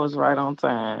right on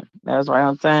time. That was right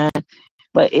on time.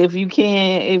 But if you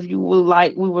can, if you would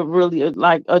like, we would really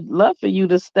like love for you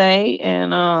to stay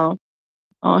and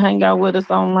hang out with us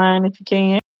online if you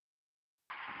can.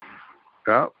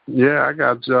 Yeah, I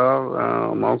got y'all.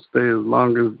 I'll stay as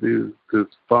long as this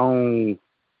phone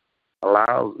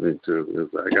allows me to.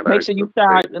 I got Make sure you extra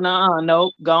charge. space.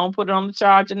 Nope. Go and put it on the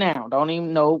charger now. Don't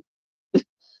even nope.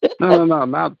 No,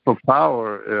 not for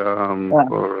power. Yeah.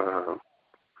 For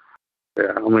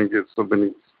yeah, I'm gonna get so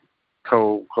many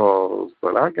cold calls,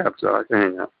 but I got y'all. I can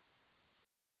hang out.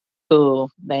 Cool.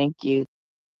 Thank you.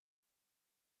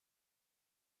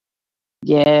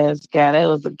 Yes, God, that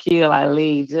was a kill I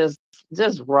leave. Just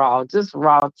raw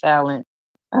talent.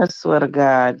 I swear to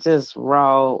God, just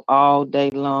raw all day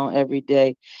long, every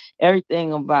day.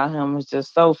 Everything about him is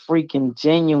just so freaking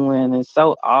genuine and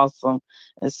so awesome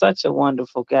and such a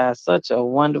wonderful guy. Such a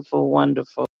wonderful,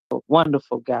 wonderful,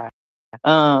 wonderful guy.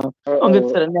 I'll get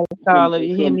to the next caller.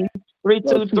 You hear me?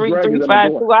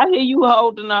 323-352. I hear you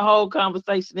holding the whole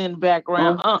conversation in the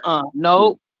background. Nope.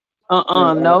 No. Two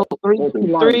lines.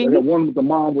 323. I got one with the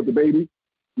mom with the baby,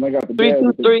 and I got the dad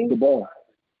with 323. the ball.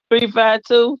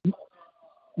 352.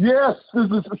 Yes,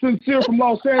 this is Sincere from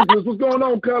Los Angeles. What's going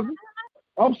on, cousin?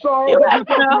 I'm sorry. You I having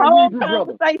just talked to a my whole Hebrew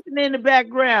brother. conversation in the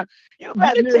background. You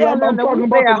better Yeah, tell them I'm that we talking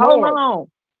about the there. Hold Lord.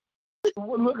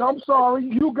 on. Look, I'm sorry.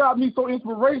 You got me so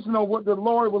inspirational what the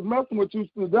Lord was messing with you,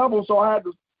 the devil, so I had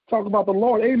to talk about the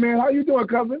Lord. Hey, man, how you doing,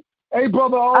 cousin? Hey,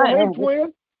 brother. Oh, hey,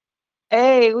 twin.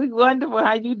 Hey, we wonderful.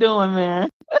 How you doing, man?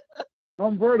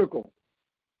 I'm vertical.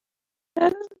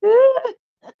 That's good.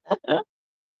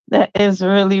 That is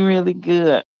really, really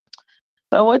good.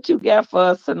 So what you got for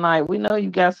us tonight? We know you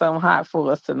got something hot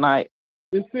for us tonight.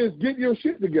 It says, get your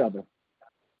shit together.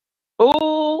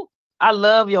 Ooh, I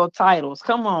love your titles.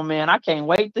 Come on, man. I can't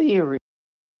wait to hear it.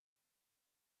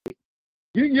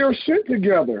 Get your shit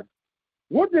together.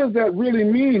 What does that really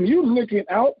mean? You're looking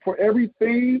out for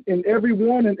everything and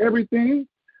everyone and everything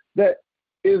that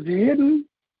is hidden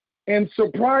and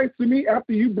surprise to me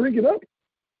after you bring it up?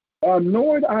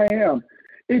 Knowing I am.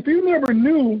 If you never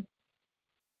knew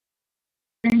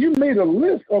and you made a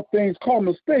list of things called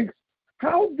mistakes,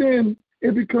 how then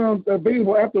it becomes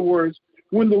available afterwards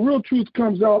when the real truth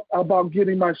comes out about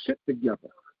getting my shit together?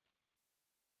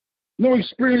 No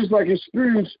experience like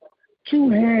experience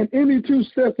any two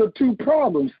sets of two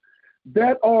problems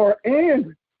that are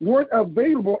and weren't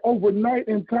available overnight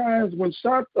in times when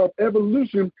shots of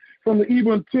evolution from the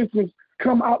evil intentions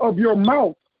come out of your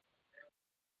mouth.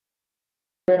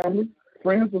 Family,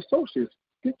 friends, associates,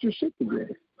 get your shit together.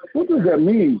 What does that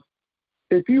mean?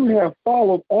 If you have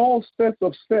followed all sets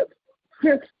of steps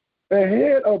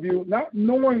ahead of you, not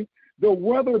knowing the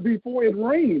weather before it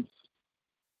rains,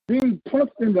 being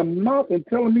punched in the mouth and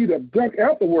telling me to duck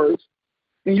afterwards,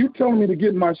 and you telling me to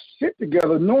get my shit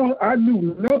together, knowing I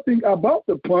knew nothing about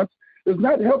the punch, is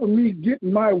not helping me get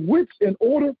my wits in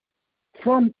order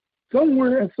from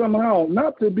somewhere and somehow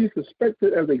not to be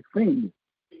suspected as a fiend.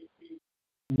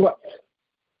 But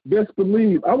best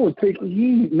believe I will take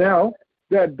heed now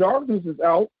that darkness is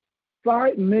out,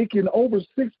 side naked, over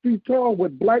 6 feet tall,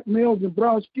 with black nails and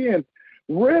brown skin,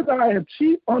 red eye and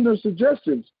cheap under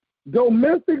suggestions,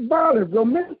 domestic violence,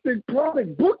 domestic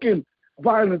product booking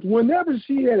violence. Whenever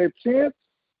she had a chance,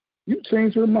 you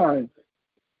changed her mind.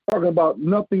 Talking about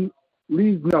nothing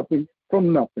leaves nothing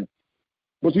from nothing.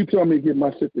 But you tell me to get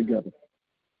my shit together.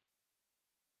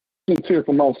 Sincere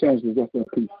from Los Angeles, that's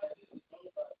that piece.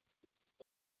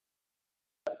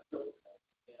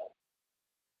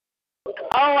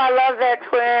 Oh, I love that,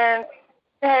 twin.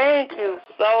 Thank you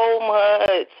so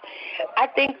much. I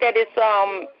think that it's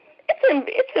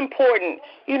important,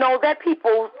 that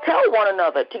people tell one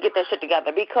another to get their shit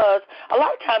together because a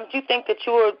lot of times you think that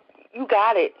you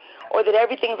got it or that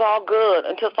everything's all good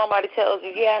until somebody tells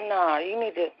you, yeah, nah, you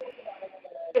need to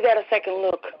give that a second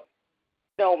look.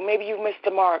 Maybe you missed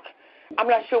the mark. I'm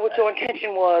not sure what your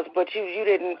intention was, but you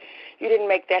didn't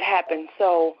make that happen.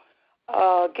 So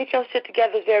get your shit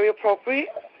together is very appropriate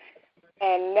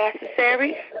and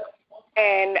necessary.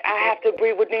 And I have to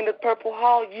agree with Nina Purple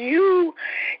Hall. Your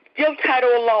title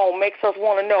alone makes us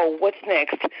want to know what's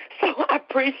next. So I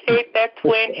appreciate that,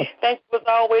 twin. Thank you as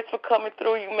always for coming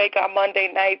through. You make our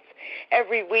Monday nights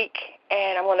every week.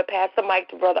 And I'm going to pass the mic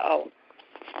to Brother O.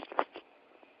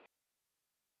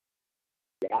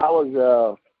 That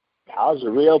was a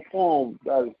real poem,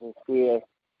 Brother Sincere.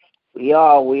 We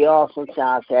all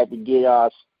sometimes have to get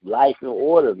our life in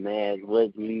order, man.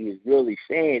 What he was really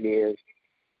saying is,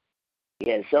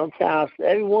 yeah, sometimes,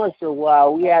 every once in a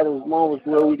while, we have those moments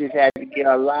where we just have to get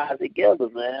our lives together,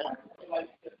 man.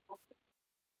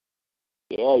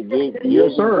 Yeah, get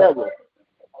Yes, sir. together.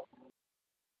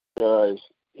 Because,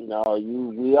 we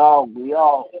all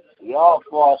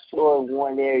fall short in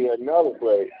one area or another,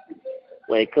 but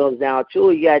when it comes down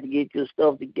to it, you got to get your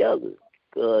stuff together.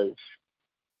 Because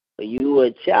when you were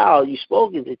a child, you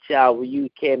spoke as a child. When you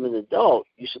became an adult,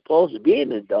 you're supposed to be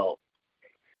an adult.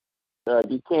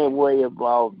 You can't worry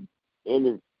about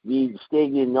be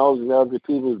sticking your nose in other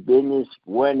people's business,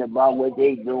 worrying about what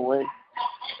they doing.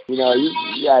 You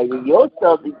gotta get your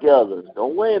stuff together.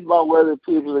 Don't worry about what other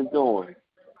people are doing.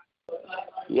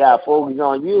 You gotta focus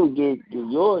on you, get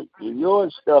your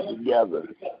stuff together,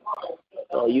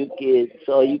 so you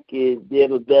can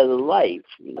live a better life.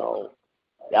 That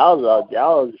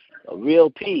was a real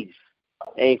piece.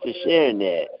 Thanks for sharing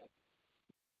that.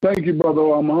 Thank you, brother.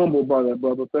 I'm humbled by that,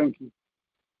 brother. Thank you.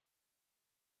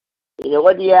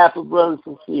 What do you have for Brother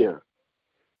Sincere?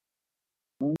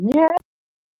 Yes,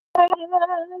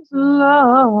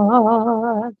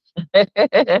 Lord.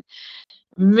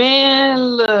 Man,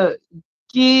 look,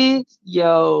 get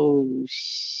your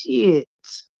shit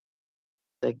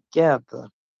together.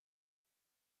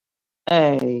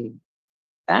 Hey,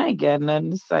 I ain't got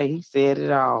nothing to say. He said it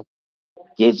all.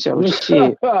 Get your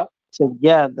shit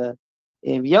together.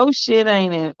 If your shit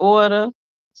ain't in order,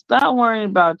 stop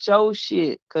worrying about your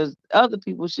shit because other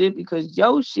people's shit, because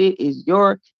your shit is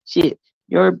your shit,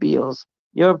 your bills,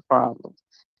 your problems.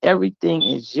 Everything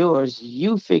is yours.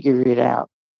 You figure it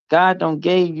out. God don't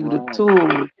gave you the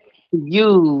tools to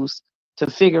use to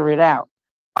figure it out.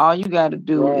 All you got to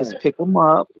do is pick them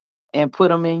up and put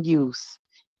them in use,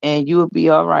 and you'll be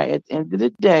all right. At the end of the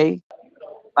day,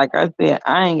 like I said,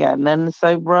 I ain't got nothing to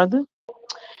say, brother.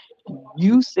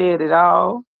 You said it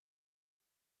all.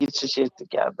 Get your shit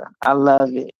together. I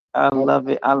love it. I love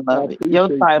it. I love it. Your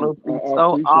titles be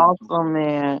so awesome,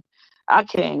 man. I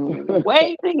can't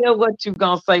wait to hear what you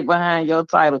gonna say behind your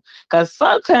title. Cause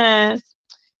sometimes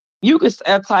you could say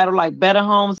a title like Better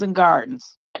Homes and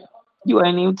Gardens. You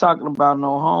ain't even talking about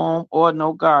no home or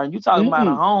no garden. You talking about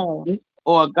a home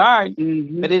or a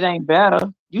garden, but it ain't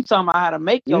better. You talking about how to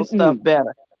make your stuff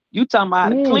better. You talking about how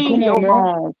to clean your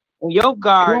home and your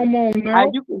garden. How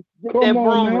you can get that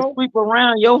broom and sweep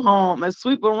around your home and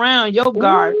sweep around your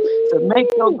garden to make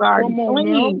your garden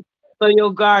clean so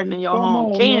your garden and your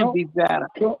home can be better.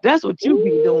 That's what you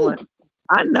be doing.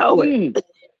 I know it.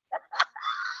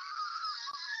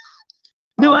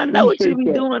 Do I know what you be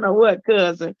doing or what,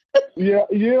 cousin? Yeah,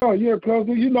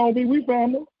 cousin. You know me. We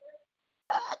family.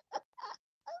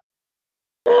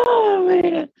 Oh,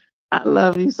 man. I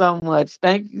love you so much.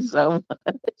 Thank you so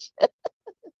much.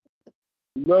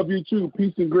 Love you too.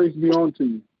 Peace and grace be unto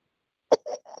you.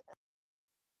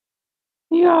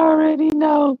 You already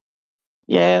know.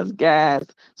 Yes, guys.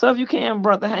 So if you can,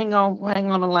 brother, hang on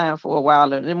the line for a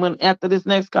while. And then after this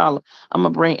next caller, I'm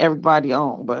gonna bring everybody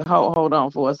on. But hold on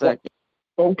for a second.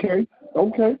 Okay.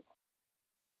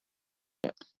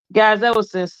 Guys, that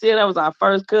was Sincere. That was our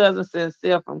first cousin,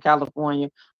 Sincere from California.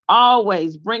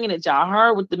 Always bringing it. Y'all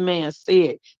heard what the man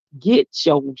said. Get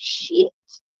your shit.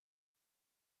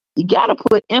 You gotta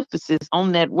put emphasis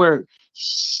on that word.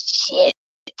 Shit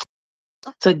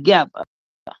together.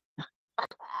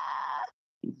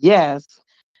 Yes.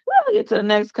 We'll get to the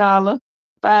next caller.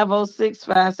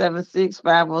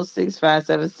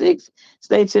 506-576-506-576.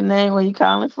 State your name, where you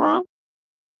calling from.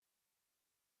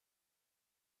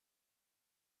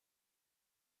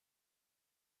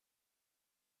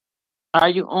 Are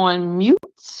you on mute?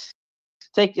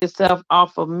 Take yourself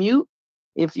off of mute.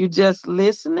 If you just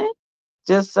listening,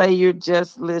 just say you're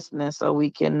just listening so we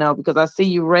can know, because I see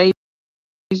you raise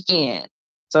your hand.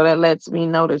 So that lets me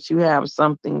know that you have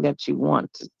something that you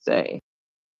want to say.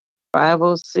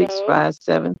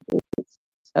 506-576.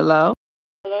 Hello?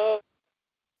 Hello.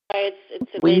 Hi, it's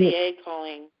We Lady A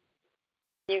calling.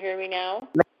 Can you hear me now?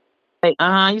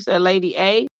 you said Lady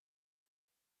A?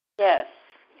 Yes.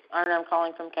 And I'm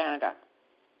calling from Canada.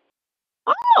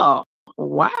 Oh,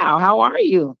 wow. How are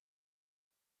you?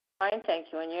 Fine,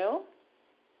 thank you. And you?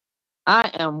 I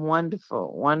am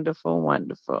wonderful, wonderful,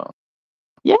 wonderful.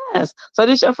 Yes. So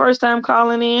this your first time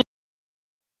calling in?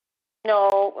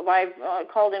 No, I've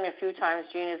called in a few times.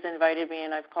 Gina's invited me,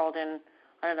 and I've called in,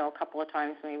 I don't know, a couple of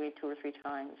times, maybe 2 or 3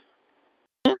 times.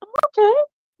 Okay.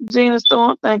 Gina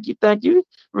Storm, thank you, thank you.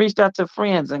 Reached out to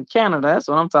friends in Canada. That's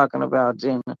what I'm talking about,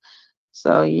 Gina.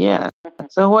 So yeah.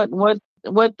 So what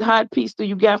hot piece do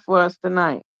you got for us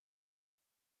tonight?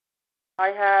 I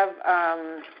have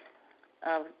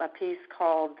a piece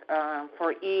called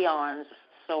For Eons,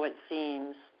 So It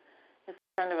Seems. It's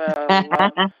kind of a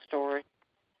love story.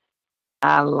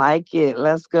 I like it.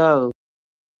 Let's go.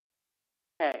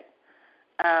 Okay.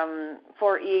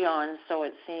 For eons, so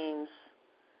it seems.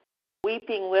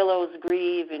 Weeping willows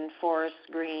grieve in forest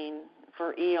green.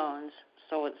 For eons,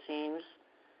 so it seems.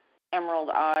 Emerald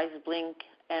eyes blink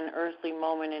an earthly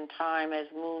moment in time as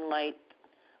moonlight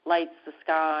lights the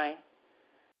sky.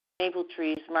 Maple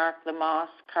trees mark the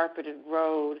moss-carpeted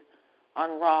road.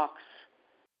 On rocks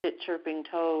sit chirping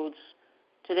toads.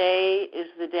 Today is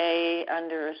the day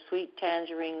under a sweet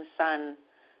tangerine sun.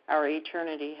 Our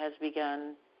eternity has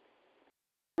begun.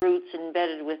 Roots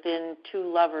embedded within two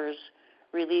lovers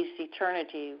release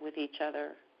eternity with each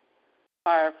other.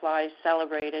 Fireflies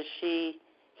celebrate as he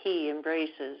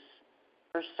embraces.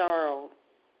 Her sorrow,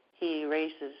 he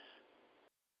erases.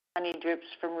 Honey drips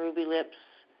from ruby lips.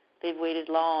 They've waited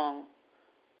long.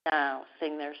 Now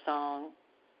sing their song.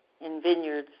 In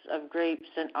vineyards of grapes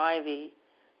and ivy,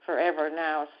 forever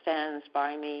now stands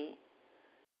by me.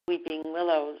 Weeping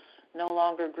willows no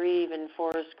longer grieve in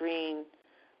forest green.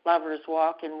 Lovers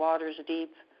walk in waters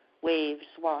deep, waves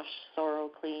wash sorrow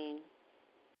clean.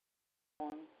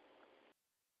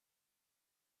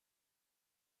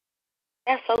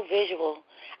 That's so visual.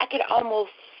 I could almost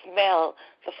smell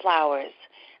the flowers.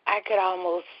 I could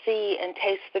almost see and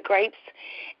taste the grapes.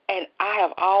 And I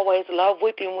have always loved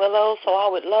weeping willows, so I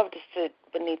would love to sit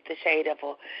beneath the shade of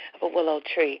a willow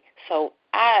tree. So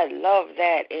I love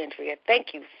that, Andrea.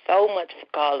 Thank you so much for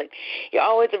calling. You're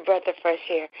always a breath of fresh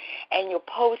air, and your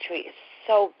poetry is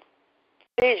so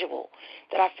visual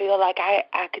that I feel like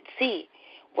I could see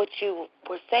what you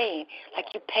were saying,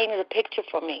 like you painted a picture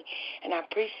for me, and I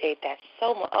appreciate that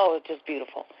so much. Oh, it's just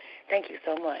beautiful. Thank you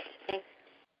so much.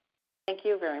 Thank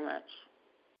you very much.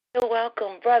 You're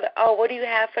welcome, brother. Oh, what do you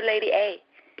have for Lady A?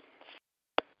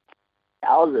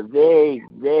 That was a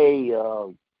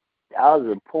that was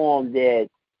a poem that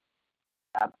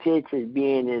I pictured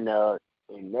being in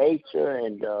nature,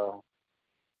 and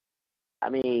I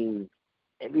mean,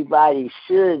 everybody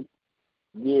should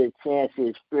get a chance to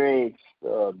experience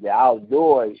the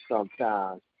outdoors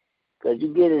sometimes, because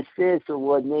you get a sense of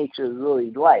what nature is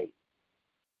really like.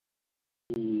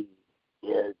 The,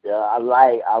 I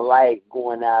like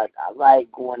going out. I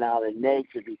like going out in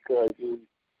nature because you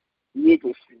get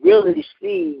to really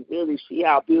see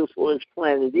how beautiful this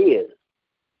planet is.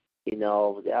 You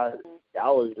know, that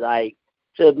was like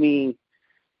took me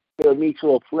to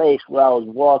a place where I was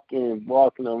walking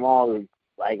along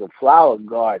like a flower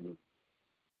garden.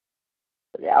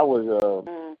 That was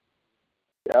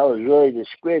that was really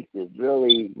descriptive,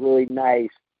 really nice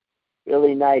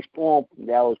poem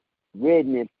that was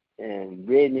written and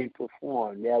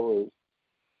performed. That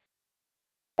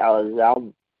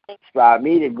inspired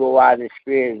me to go out and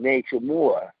experience nature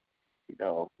more. You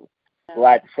know, go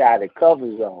outside the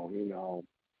cover zone. You know,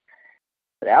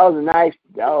 that was a nice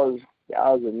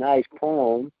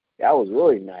poem. That was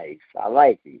really nice. I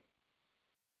liked it.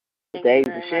 Thank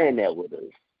you for sharing that with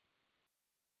us.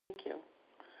 Thank you.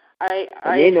 I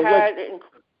had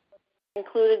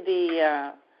included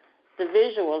the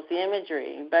visuals, the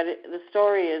imagery, but the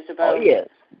story is about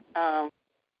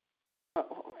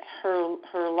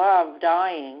her love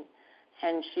dying,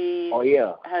 and she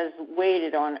has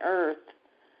waited on Earth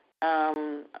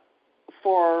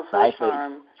for her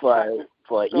charm for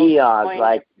eons,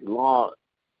 like long.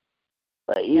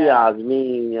 But eons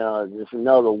meaning just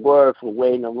another word for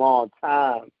waiting a long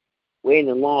time.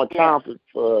 Waiting a long time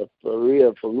for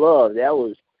real, for love. That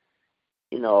was,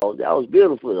 that was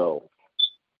beautiful though.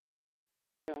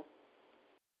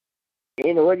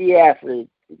 What do you have for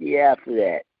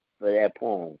that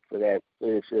poem, for this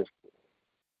sister?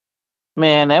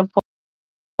 Man, that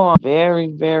poem very,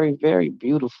 very, very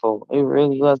beautiful. It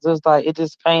really was. It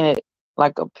just painted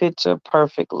like a picture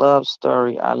perfect love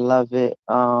story. I love it.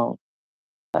 I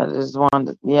just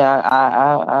wanted, yeah,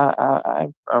 I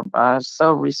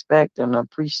so respect and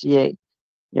appreciate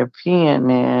your pen,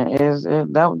 man.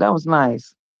 That was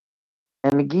nice.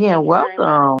 And again, Thank you very much.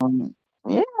 welcome.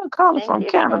 Yeah, calling Thank from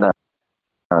you. Canada.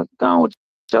 Go on with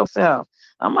yourself.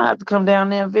 I'm gonna have to come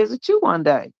down there and visit you one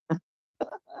day.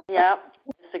 Yep,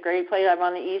 it's a great place. I'm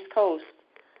on the East Coast,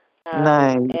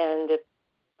 Nice, and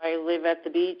I live at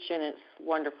the beach, and it's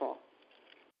wonderful.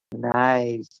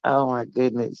 nice. Oh my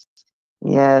goodness.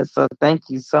 Yeah, so thank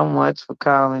you so much for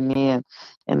calling in.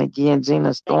 And again, Gina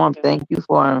Thank Storm, you. thank you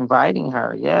for inviting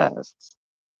her. Yes.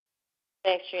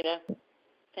 Thanks, Gina.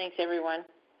 Thanks, everyone.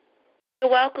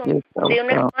 You're welcome. You're so See you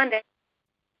next welcome. Monday.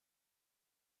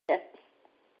 Yes.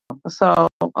 So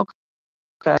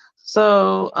okay.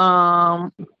 So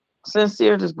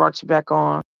Sincere just brought you back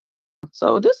on.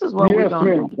 So this is what we're Yes,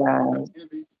 gonna ma'am. do, guys.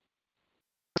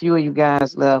 Few of you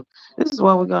guys left. This is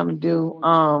what we're gonna do.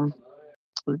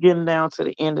 We're getting down to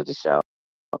the end of the show.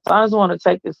 So I just want to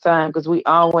take this time because we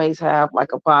always have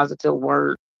like a positive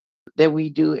word that we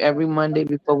do every Monday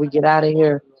before we get out of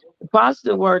here. The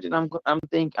positive word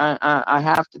that I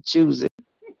have to choose it.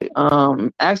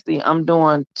 Actually I'm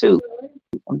doing two.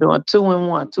 I'm doing two in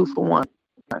one, two for one.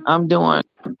 I'm doing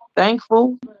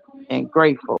thankful and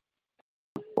grateful.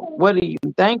 What are you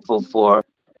thankful for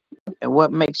and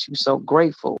what makes you so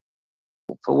grateful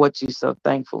for what you're so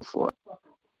thankful for?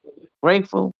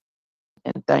 Grateful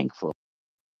and thankful.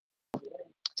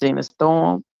 Gina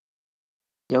Storm,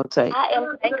 your take. I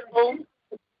am thankful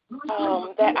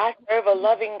that I serve a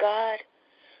loving God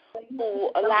who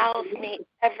allows me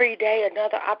every day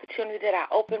another opportunity that I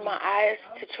open my eyes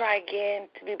to try again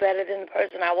to be better than the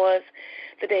person I was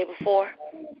the day before.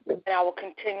 And I will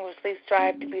continuously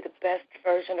strive to be the best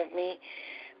version of me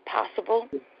possible.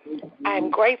 I am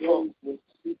grateful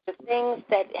for things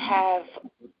that have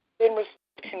been restored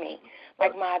to me,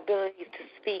 like my ability to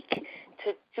speak,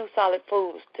 to chew solid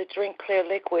foods, to drink clear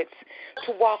liquids,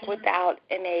 to walk without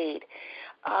an aid,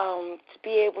 to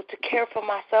be able to care for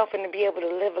myself and to be able to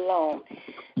live alone.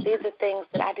 These are things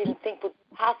that I didn't think would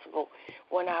be possible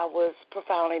when I was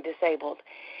profoundly disabled.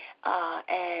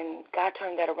 And God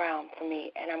turned that around for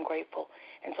me, and I'm grateful.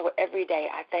 And so every day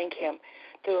I thank Him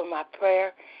through my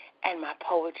prayer and my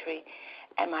poetry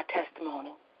and my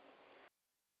testimony.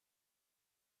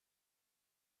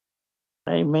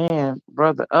 Amen.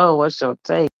 Brother Oh, what's your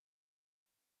take?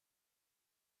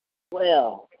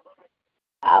 Well,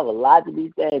 I have a lot to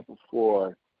be thankful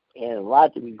for and a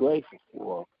lot to be grateful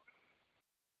for.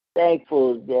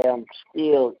 Thankful that I'm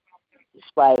still,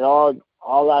 despite all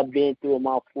I've been through in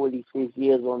my 46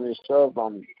 years on this earth,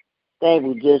 I'm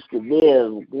thankful just to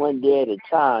live one day at a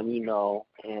time,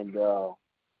 and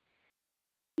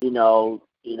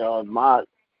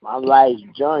my life's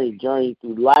journey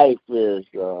through life is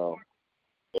a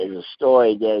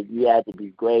story that you have to be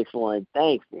grateful and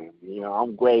thankful.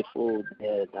 I'm grateful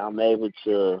that I'm able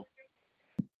to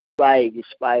fight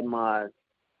despite my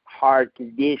heart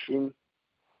condition.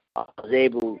 I'm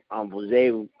able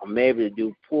to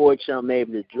do porch, I'm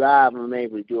able to drive, I'm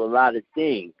able to do a lot of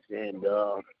things. And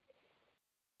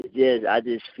I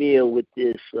just feel with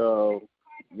this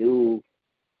new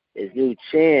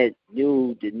chance,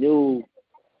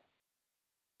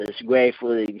 just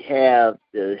grateful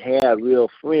to have real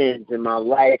friends in my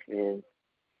life, and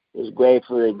just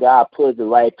grateful that God put the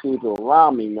right people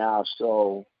around me now,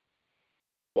 so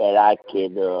that I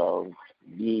could have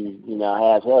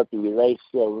healthy relationships.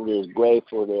 I'm just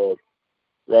grateful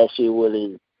that she was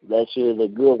a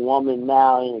good woman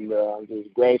now, and I'm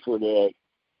just grateful that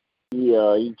he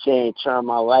turned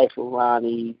my life around.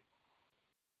 He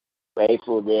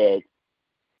grateful that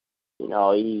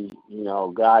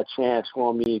God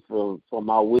transformed me from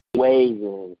my wicked ways,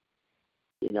 and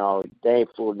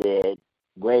thankful that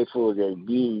grateful to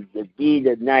be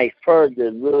the nice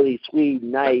person, really sweet,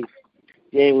 nice,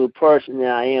 genuine person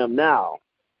that I am now.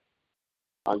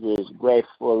 I'm just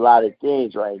grateful for a lot of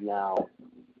things right now,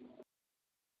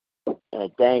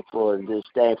 and thankful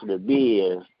to be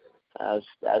here. That's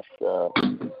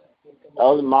those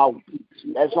are my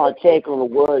that's my take on the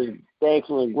word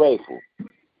thankful and grateful.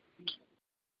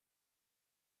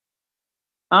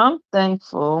 I'm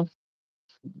thankful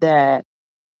that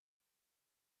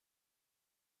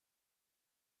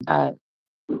I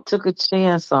took a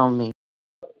chance on me.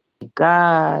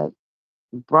 God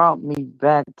brought me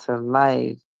back to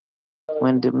life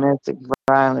when domestic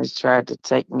violence tried to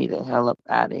take me the hell up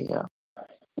out of here.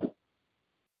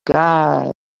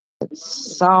 God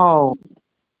saw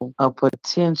a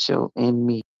potential in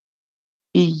me.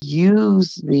 He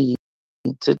used me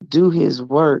to do his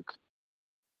work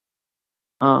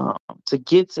to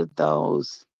get to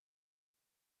those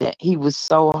that he was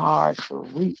so hard to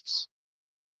reach,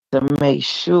 to make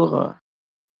sure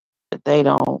that they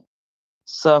don't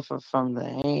suffer from the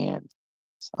hands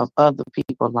of other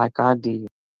people like I did.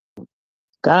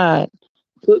 God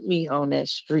put me on that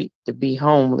street to be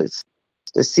homeless,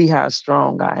 to see how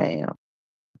strong I am.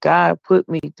 God put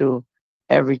me through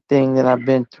everything that I've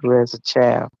been through as a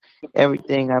child,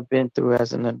 everything I've been through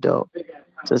as an adult,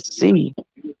 to see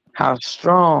how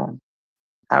strong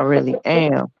I really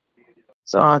am.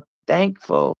 So I'm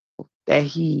thankful that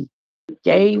He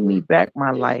gave me back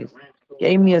my life,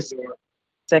 gave me a second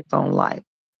on life,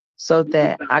 so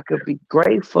that I could be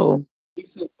grateful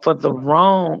for the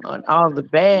wrong and all the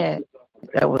bad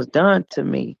that was done to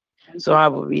me. So I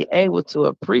will be able to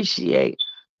appreciate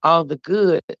all the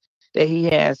good that He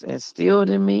has instilled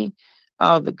in me,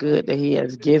 all the good that He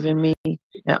has given me,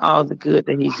 and all the good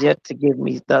that He's yet to give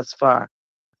me thus far.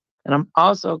 And I'm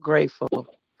also grateful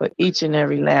for each and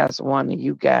every last one of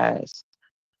you guys,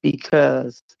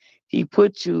 because He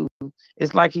put you,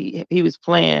 it's like he was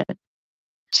playing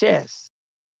chess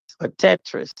or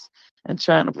Tetris and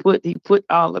he put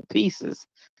all the pieces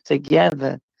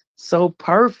together so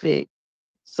perfect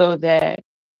so that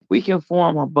we can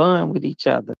form a bond with each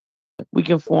other. We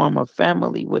can form a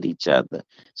family with each other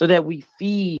so that we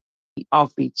feed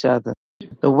off each other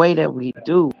the way that we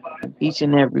do each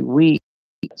and every week.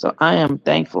 So I am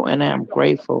thankful and I am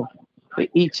grateful for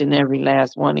each and every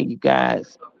last one of you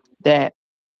guys that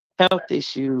health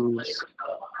issues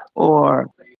or,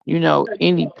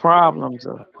 any problems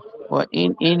or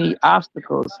in any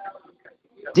obstacles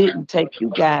didn't take you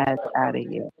guys out of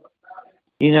here.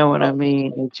 You know what I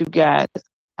mean? That you guys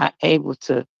are able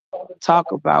to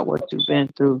talk about what you've been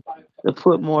through, to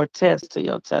put more tests to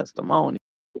your testimony.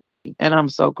 And I'm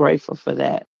so grateful for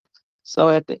that. So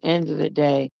at the end of the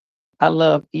day, I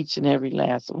love each and every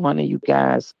last one of you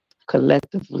guys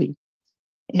collectively.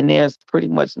 And there's pretty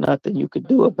much nothing you could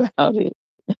do about it.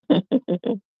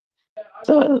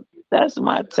 So that's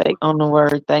my take on the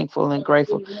word thankful and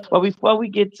grateful. But before we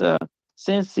get to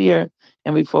sincere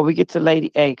and before we get to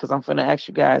Lady A, because I'm going to ask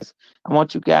you guys, I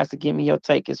want you guys to give me your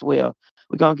take as well.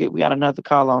 We got another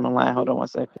call on the line. Hold on one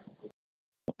second.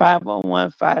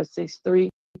 501-563.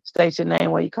 State your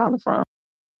name, where you calling from.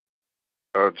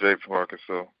 Jay from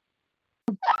Arkansas.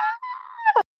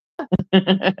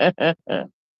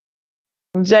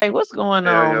 Jay, what's going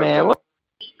Hey, how on, y'all man? doing?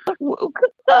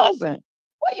 Cousin,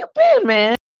 where you been,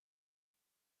 man?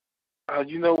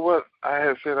 You know what? I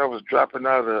had said I was dropping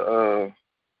out of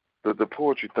the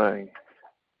poetry thing,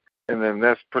 and then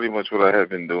that's pretty much what I have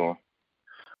been doing.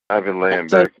 I've been laying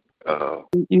So back.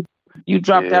 you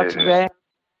dropped out your Yeah. bag?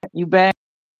 You back?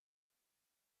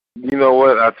 You know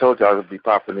what? I told you I would be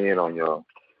popping in on y'all,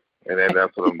 and then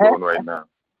that's what I'm doing right now.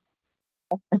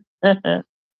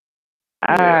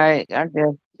 All right, I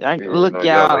guess. Look, No,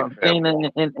 y'all like y'all, Tina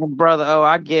family. and brother. Oh,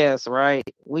 I guess, right?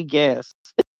 We guess.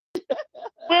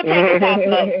 We'll take the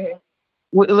compliment.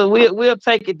 We'll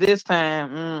take it this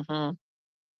time.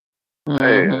 Hey,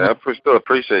 Mm-hmm. I still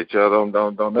appreciate y'all.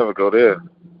 Don't never go there.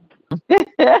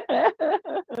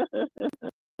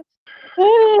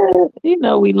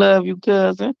 We love you,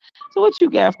 cousin. So what you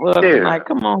got for us Yeah. tonight?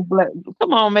 Come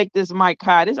on, make this mic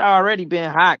hot. It's already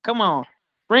been hot. Come on,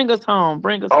 bring us home.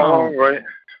 Bring us home.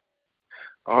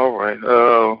 All right.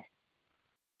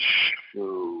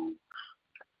 Shoot.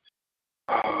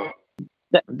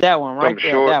 That one right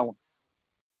there. Short. That one.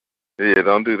 Yeah,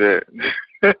 don't do that.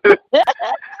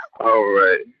 All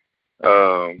right.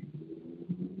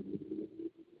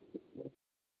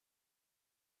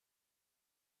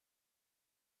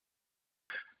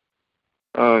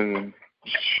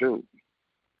 Shoot.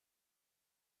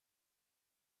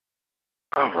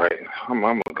 All right. I'm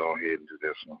gonna go ahead and do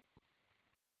this one.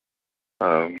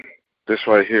 This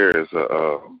right here is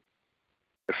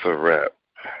it's a rap.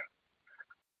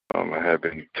 I have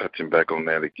been touching back on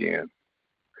that again.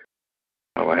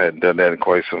 I hadn't done that in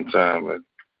quite some time, but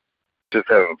just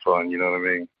having fun. You know what I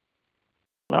mean?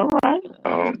 All right.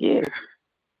 Yeah.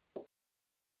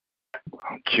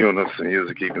 I'm queuing up some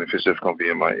music, even if it's just gonna be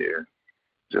in my ear,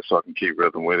 just so I can keep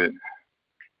rhythm with it.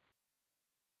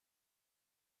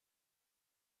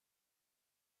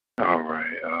 All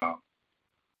right.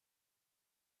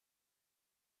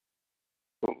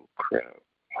 Oh crap.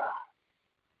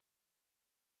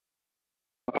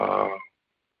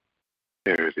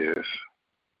 Here it is.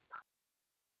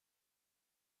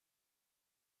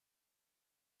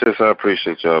 Just I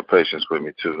appreciate y'all patience with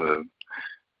me too.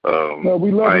 No,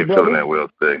 we love I you, ain't brother. feeling that well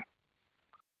today.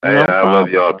 Hey, No I love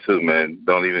problem. y'all too, man.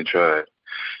 Don't even try it.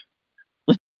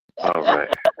 All right.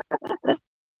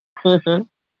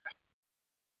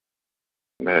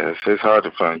 Yeah, it's hard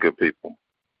to find good people.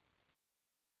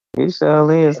 It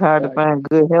sure is hard to find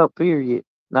good help, period.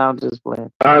 No, I'm just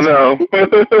playing. I know.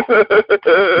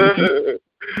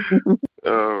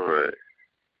 All right,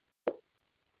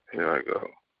 here I go.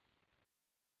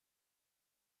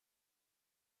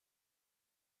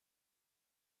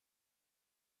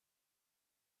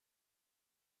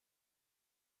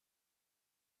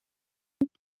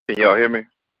 Can y'all hear me?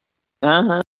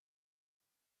 Uh-huh.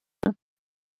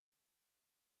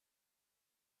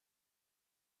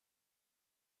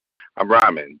 I'm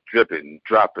rhyming, dripping,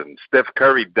 dropping, Steph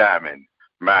Curry diamond,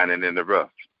 mining in the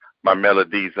rough. My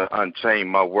melodies are unchained,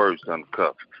 my words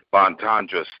uncuffed.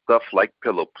 Entendre stuffed like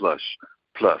pillow plush.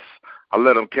 Plus, I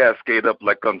let them cascade up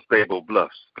like unstable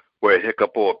bluffs, where a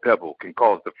hiccup or a pebble can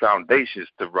cause the foundations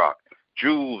to rock.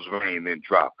 Jewels rain and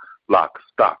drop, lock,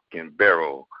 stock, and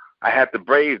barrel. I had to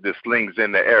brave the slings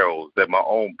and the arrows at my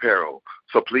own peril.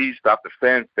 So please stop the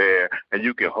fanfare, and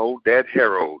you can hold that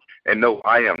herald. And no,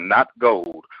 I am not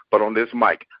gold, but on this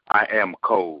mic, I am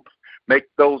cold. Make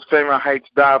those Fahrenheits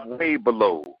dive way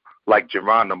below, like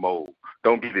Geronimo.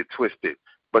 Don't get it twisted,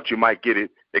 but you might get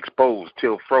it exposed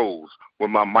till froze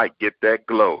when my mic get that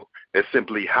glow. It's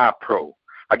simply high pro.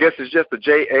 I guess it's just the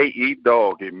JAE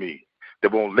dog in me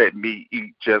that won't let me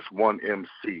eat just one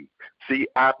MC.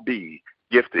 CIB,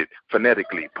 gifted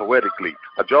phonetically, poetically,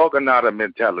 a juggernaut of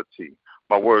mentality.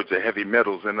 My words are heavy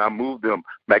metals and I move them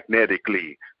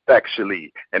magnetically,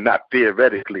 factually, and not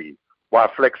theoretically.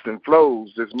 While flexing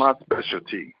flows is my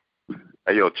specialty.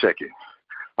 Hey, yo, check it.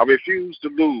 I refuse to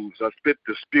lose. I spit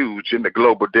the spuge in the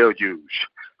global deluge,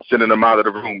 sending them out of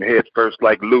the room head first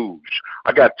like luge.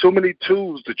 I got too many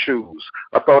tools to choose.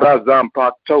 I thought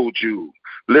Azampak told you.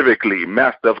 Lyrically,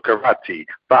 master of karate,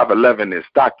 5'11" is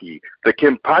stocky. The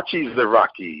Kimpachis are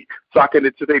rocky, socking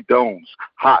it to their domes,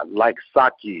 hot like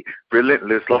sake,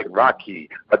 relentless like Rocky,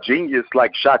 a genius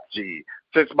like Shotji.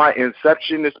 Since my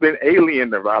inception, it's been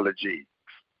alien neurology.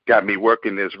 Got me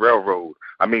working this railroad.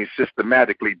 I mean,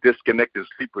 systematically disconnecting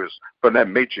sleepers from that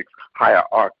matrix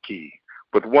hierarchy.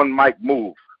 With one mic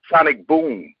move, sonic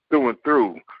boom, through and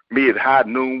through. Me at high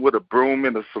noon with a broom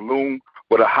in a saloon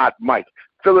with a hot mic,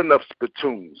 filling up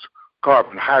spittoons,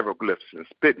 carving hieroglyphs and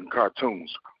spitting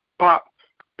cartoons. Pop,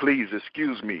 please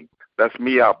excuse me. That's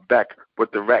me out back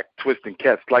with the rack twisting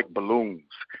cats like balloons.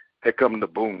 Here come the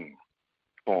boom.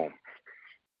 Boom.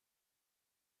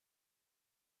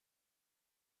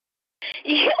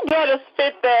 You better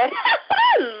spit that.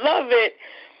 I love it.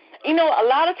 You know, a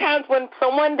lot of times when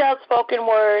someone does spoken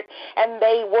word and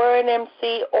they were an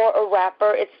MC or a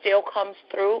rapper, it still comes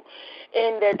through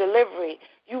in their delivery.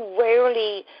 You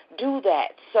rarely do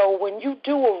that. So when you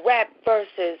do a rap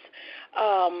versus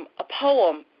a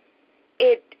poem,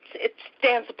 it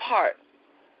stands apart.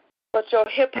 But your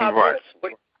hip-hop Right. roots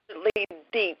were definitely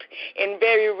deep in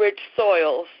very rich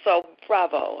soil. So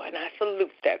bravo, and I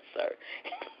salute that, sir.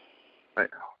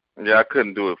 Yeah, I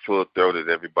couldn't do it full throated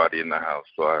everybody in the house,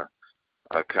 so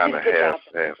I kind of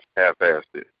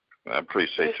half-assed it. I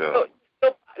appreciate y'all.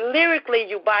 So lyrically,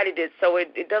 you bodied it, so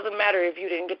it doesn't matter if you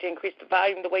didn't get to increase the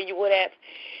volume the way you would have.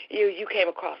 You came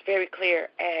across very clear,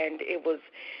 and it was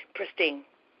pristine.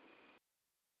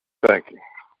 Thank you.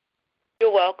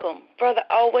 You're welcome. Brother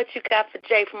O, what you got for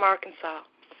Jay from Arkansas?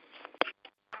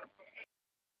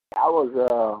 That was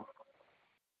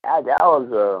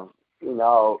you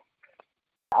know,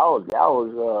 that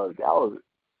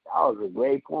was a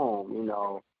great poem. You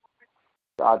know,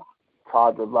 I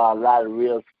talked about a lot of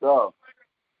real stuff,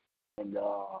 and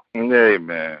Hey,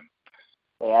 man.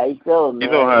 hey, how you feeling, man?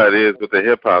 You know how it is with the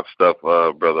hip-hop stuff,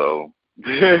 Brother O.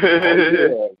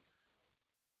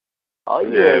 Oh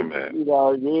yeah. Yeah, man.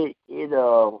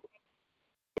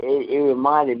 It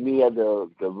reminded me of the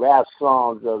rap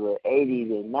songs of the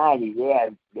 80s and 90s.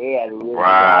 They had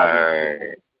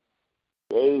Right.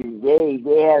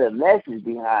 they had a message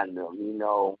behind them, you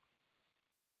know.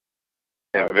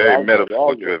 And very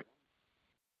metaphor driven.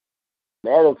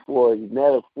 Metaphors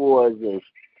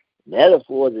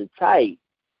are tight,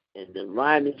 and the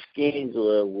rhyming schemes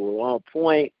were on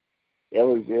point. It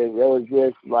was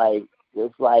just like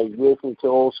listening to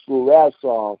old school rap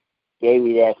songs. Gave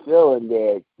me that feeling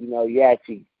that you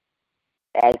actually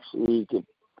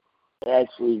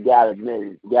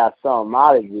got something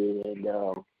out of it,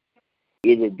 and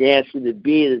either dance to the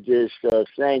beat or just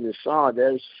sing the song.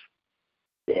 That's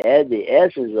the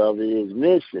essence of it is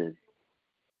missing,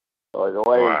 or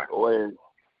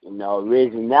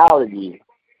originality.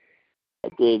 I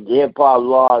think hip hop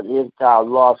lost its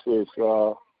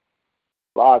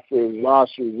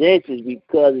interest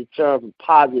because it turned from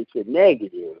positive to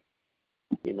negative.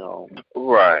 You know.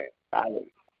 Right.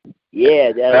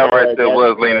 Yeah, That right there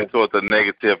was that's leaning towards the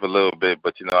negative a little bit,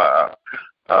 but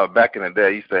back in the day, I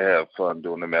used to have fun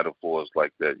doing the metaphors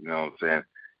like that. You know what I'm saying?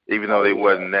 Even though they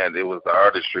wasn't that, it was the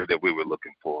artistry that we were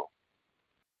looking for.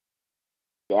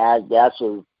 that's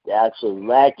what's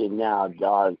lacking now,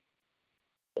 dog.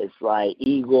 It's like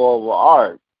ego over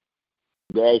art,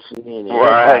 basically in the hip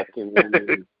Right. hop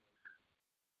community.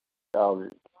 So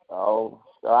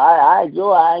I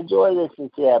enjoy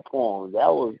listening to that poem. That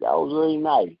was really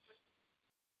nice.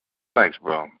 Thanks,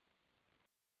 bro.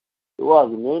 You're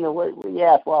welcome, Nina. What you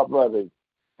have for our brother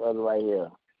right here?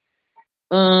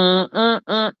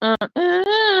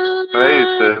 Hey,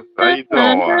 sis. How you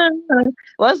doing?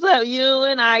 What's up,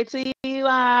 UNITY?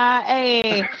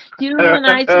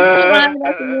 UNITY,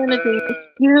 that's the unity.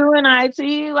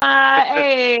 UNITY.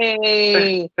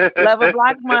 Love a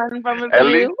black man from a At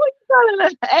view. least, What you calling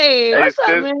that? Hey, hey, what's up,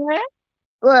 sis. man?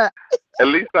 What? At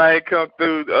least I ain't come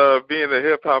through being a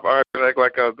hip hop artist and act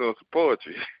like I was doing some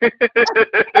poetry.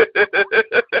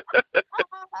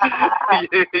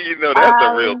 You know that's a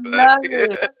I real love thing.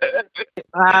 it.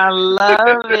 I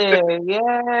love it.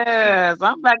 Yes.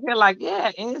 I'm back here like,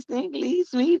 yeah, instinct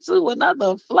leads me to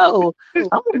another flow.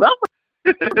 I'm gonna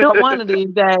do it one of these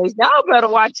days. Y'all better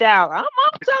watch out. I'm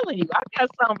telling you, I got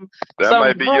That some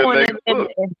might be your brewing next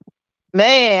book.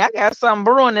 man, I got something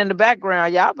brewing in the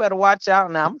background. Y'all better watch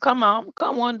out now. I'm gonna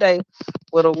come one day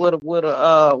with a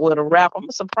rap. I'm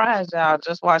gonna surprise y'all.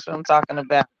 Just watch what I'm talking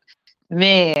about.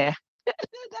 Man,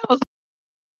 that was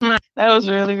that was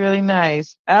really, really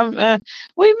nice.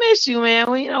 We miss you,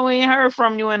 man. We we ain't heard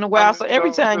from you in a I while. miss So every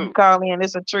y'all time you too. call in,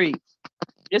 it's a treat.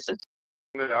 It's a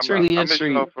Yeah, treat, I a miss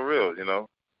treat. y'all for real. You know,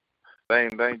 they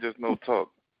ain't just no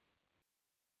talk.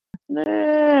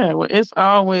 Yeah, well, it's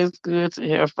always good to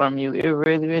hear from you. It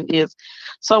really, really is.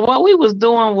 So what we was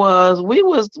doing was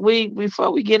we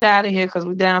before we get out of here because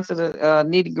we're down to the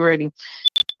nitty gritty.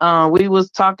 We was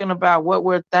talking about what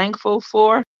we're thankful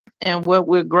for and what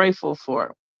we're grateful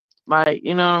for. Like,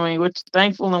 you know what I mean? What you're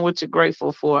thankful and what you're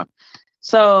grateful for.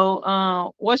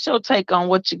 So, what's your take on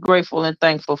what you're grateful and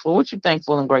thankful for? What you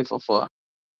thankful and grateful for?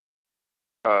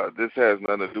 This has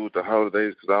nothing to do with the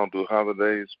holidays because I don't do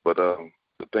holidays, but the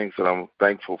things that I'm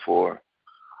thankful for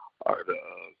are the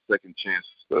second chances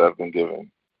that I've been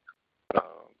given. Uh,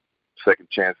 Second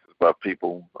chances by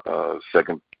people,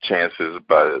 second chances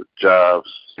by jobs,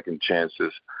 second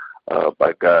chances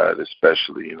by God,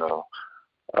 especially. Um,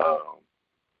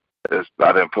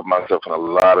 I didn't put myself in a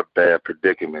lot of bad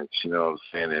predicaments. You know what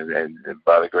I'm saying? And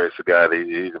by the grace of God,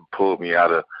 he pulled me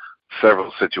out of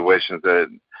several situations that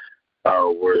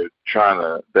were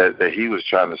that he was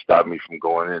trying to stop me from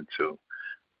going into.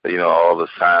 You know, all the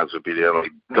signs would be there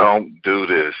like, don't do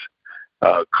this.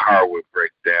 Car would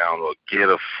break down or get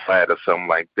a flat or something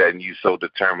like that, and you so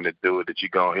determined to do it that you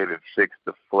go ahead and fix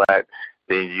the flat.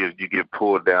 Then you get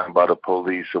pulled down by the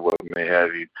police or what may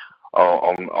have you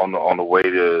on the way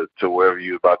to wherever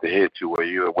you're about to head to,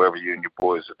 wherever you and your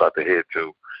boys are about to head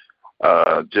to.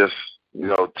 Just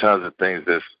tons of things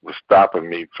that was stopping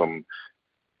me from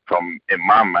in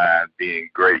my mind being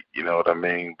great. You know what I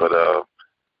mean? But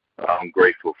I'm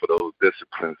grateful for those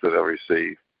disciplines that I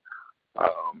received.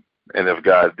 And if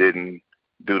God didn't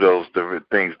do those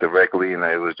things directly, and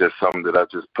it was just something that I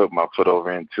just put my foot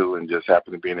over into and just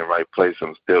happened to be in the right place,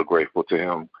 I'm still grateful to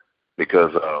Him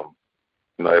because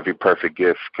every perfect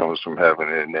gift comes from heaven,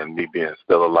 and me being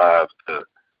still alive to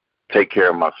take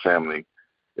care of my family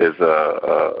is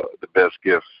the best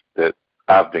gift that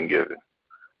I've been given.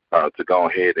 To go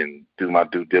ahead and do my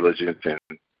due diligence and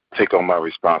take on my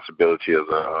responsibility as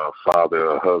a father,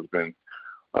 a husband,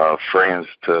 friends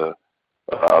to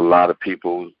a lot of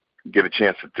people, get a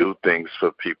chance to do things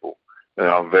for people. And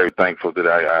I'm very thankful that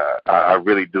I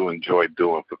really do enjoy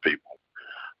doing for people.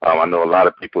 I know a lot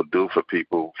of people do for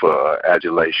people for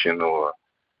adulation or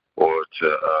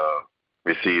to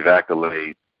receive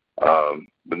accolade.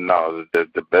 But no,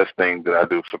 the best thing that I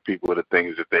do for people are the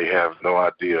things that they have no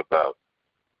idea about.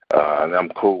 And I'm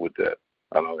cool with that.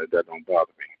 I know that don't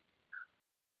bother me.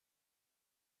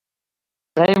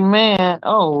 Amen.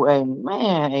 Oh,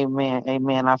 amen, amen,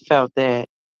 amen. I felt that.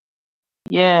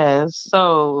 Yes.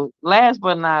 So, last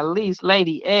but not least,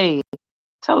 Lady A,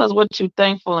 tell us what you're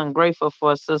thankful and grateful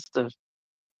for, sister.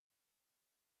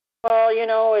 Well,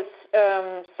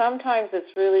 it's sometimes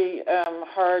it's really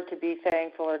hard to be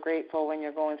thankful or grateful when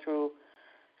you're going through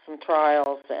some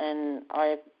trials, and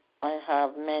I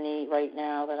have many right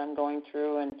now that I'm going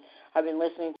through, and I've been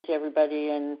listening to everybody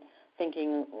and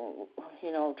thinking,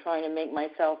 trying to make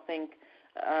myself think,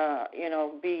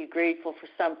 be grateful for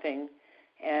something,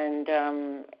 and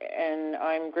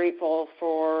I'm grateful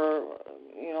for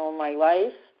my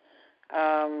life.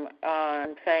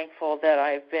 I'm thankful that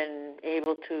I've been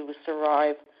able to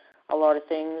survive a lot of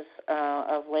things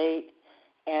of late,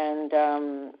 and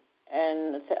I'm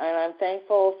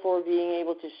thankful for being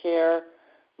able to share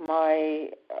my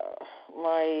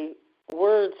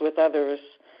words with others,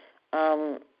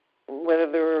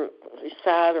 whether they're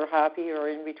sad or happy or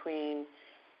in between.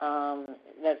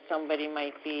 That somebody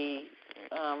might be,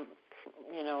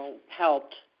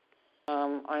 helped.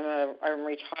 I'm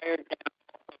retired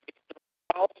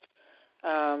now,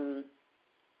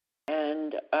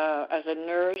 and as a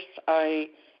nurse, I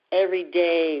every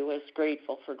day was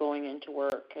grateful for going into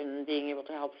work and being able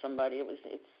to help somebody.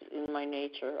 It's in my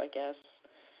nature, I guess.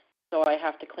 So I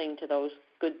have to cling to those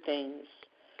good things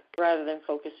rather than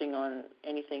focusing on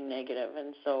anything negative.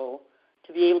 And so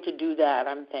to be able to do that,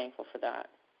 I'm thankful for that.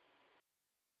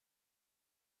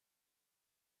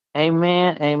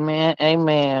 Amen, amen,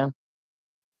 amen.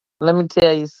 Let me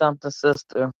tell you something,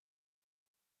 sister.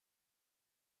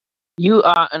 You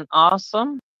are an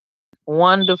awesome,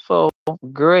 wonderful,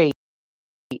 great,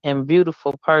 and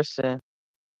beautiful person,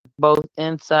 both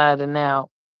inside and out.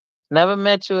 Never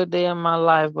met you a day in my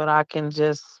life, but I can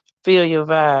just feel your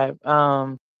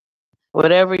vibe.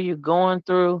 Whatever you're going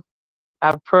through,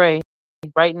 I pray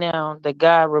right now that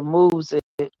God removes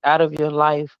it out of your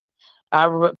life.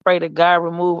 Pray that God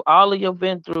remove all of your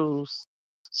been throughs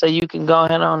so you can go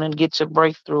ahead on and get your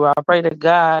breakthrough. I pray that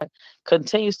God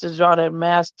continues to draw that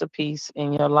masterpiece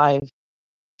in your life.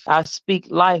 I speak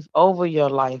life over your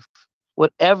life.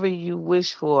 Whatever you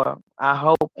wish for, I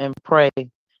hope and pray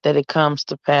that it comes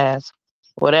to pass.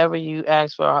 Whatever you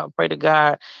ask for, I pray to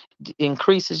God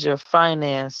increases your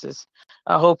finances.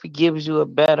 I hope He gives you a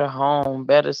better home,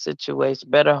 better situation,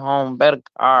 better home, better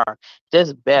car,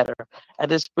 just better. I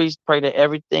just pray that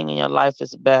everything in your life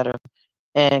is better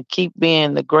and keep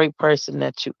being the great person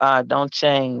that you are. Don't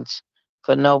change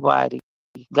for nobody.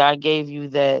 God gave you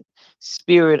that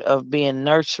spirit of being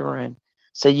nurturing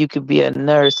so you could be a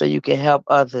nurse, so you can help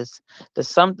others. There's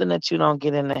something that you don't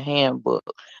get in the handbook.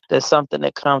 There's something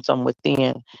that comes from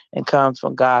within and comes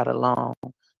from God alone.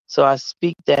 So I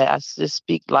speak that. I just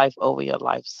speak life over your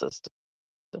life, sister.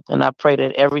 And I pray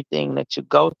that everything that you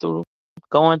going through,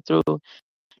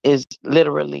 is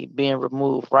literally being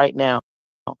removed right now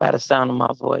by the sound of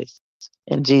my voice.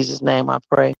 In Jesus' name I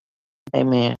pray.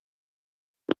 Amen.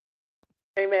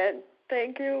 Amen.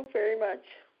 Thank you very much.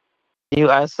 You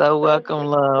are so welcome,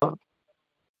 love.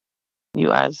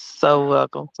 You are so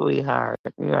welcome, sweetheart.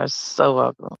 You are so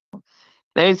welcome.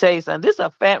 Let me tell you something. This is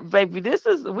a baby.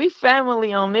 We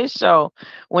family on this show.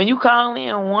 When you call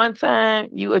in one time,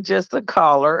 you are just a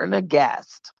caller and a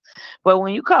guest. But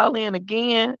when you call in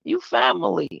again, you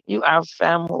family. You are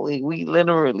family. We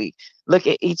literally look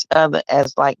at each other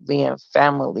as like being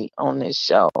family on this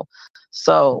show.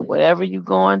 So whatever you're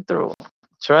going through,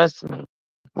 trust me,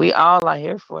 we all are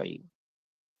here for you.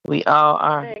 We all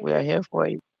are. We are here for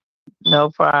you. No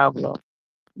problem.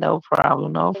 No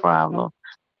problem. No problem.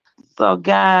 So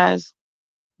guys,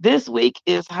 this week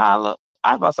is I was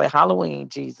about to say Halloween,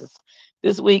 Jesus.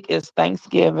 This week is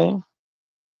Thanksgiving.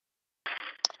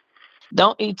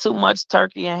 Don't eat too much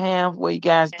turkey and ham where you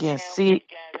guys get sick.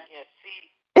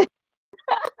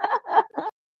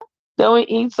 Don't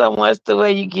eat so much the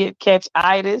way you catch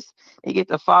itis. You get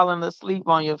to falling asleep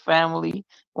on your family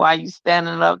while you sitting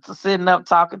up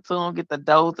talking to them, get the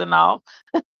dozing off.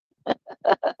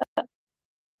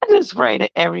 I just pray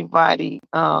that everybody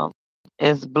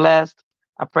is blessed.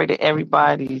 I pray that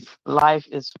everybody's life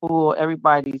is full,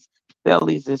 everybody's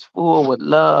bellies is full with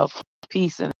love,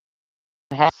 peace, and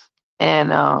happiness. And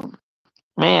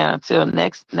man, until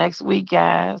next week,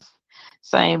 guys.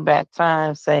 Same bad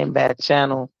time, same bad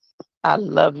channel. I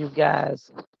love you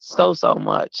guys so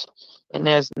much. And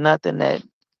there's nothing that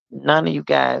none of you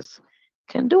guys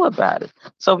can do about it.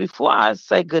 So before I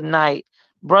say good night,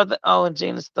 Brother O and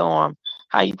Gina Storm,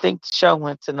 how you think the show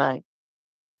went tonight?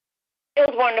 It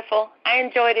was wonderful. I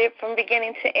enjoyed it from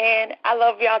beginning to end. I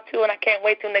love y'all too, and I can't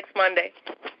wait till next Monday.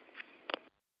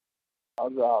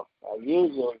 As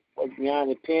usual, What's Beyond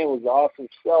the Pen was an awesome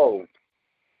show.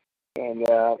 And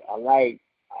I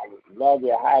love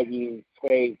it how you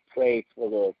pray for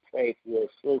the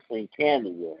sister in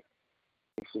Canada.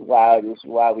 This is why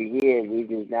we here. We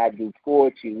do not do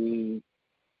poetry.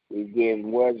 We give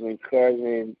words of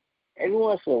encouragement. Every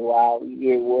once in a while, we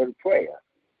give a word of prayer.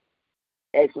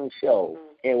 Excellent show.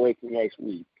 Can't wait till next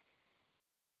week.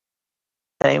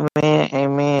 Amen,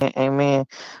 amen, amen.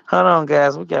 Hold on,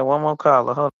 guys. We got one more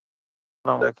caller. Hold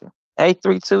on a second.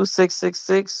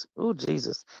 832-666. Oh,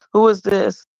 Jesus. Who is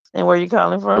this? And where you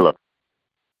calling from? Look,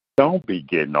 don't be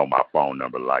getting on my phone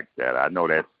number like that. I know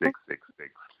that's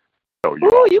 666. So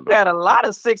Ooh, you got a lot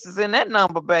of sixes in that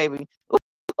number, baby.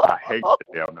 I hate the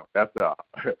damn number.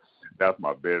 That's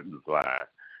my business line.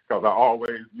 Because I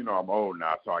always, I'm old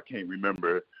now, so I can't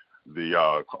remember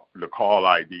the call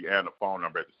ID and the phone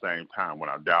number at the same time when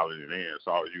I'm dialing it in.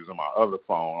 So I was using my other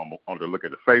phone on to look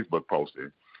at the Facebook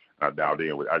posting. I dialed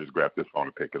in. I just grabbed this phone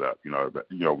to pick it up.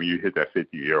 When you hit that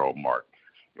 50-year-old mark,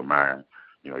 your mind,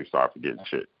 you start forgetting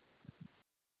shit.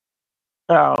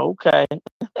 Oh, okay.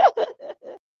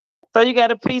 So you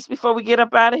got a piece before we get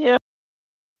up out of here?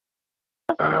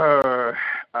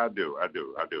 I do.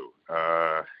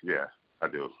 Yeah, I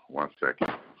do. 1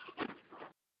 second.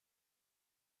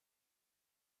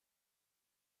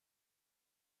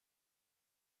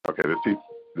 Okay,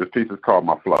 this piece is called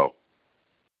My Flow.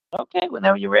 Okay,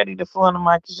 whenever you're ready, the floor on the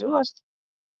mic is yours.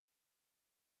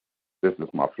 This is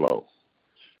my flow.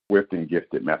 Swift and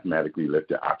gifted, mathematically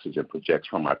lifted oxygen projects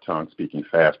from my tongue, speaking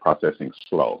fast, processing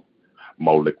slow.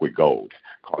 More liquid gold.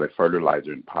 Call it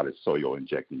fertilizer and potted soil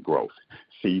injecting growth.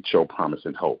 Seed show promise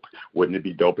and hope. Wouldn't it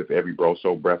be dope if every bro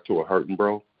sold breath to a hurting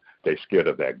bro? They scared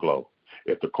of that glow.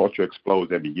 If the culture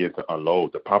explodes and begins to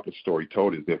unload, the Papa story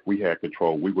told us if we had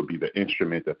control, we would be the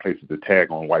instrument that places the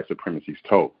tag on white supremacy's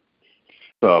toe.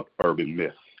 Suburban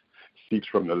myth seeps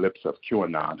from the lips of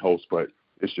QAnon hosts, but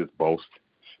it's just boast.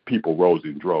 People rose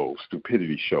in droves.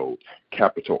 Stupidity showed.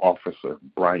 Capitol Officer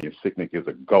Brian Sicknick is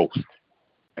a ghost.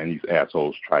 And these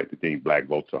assholes tried to think black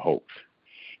votes a hoax.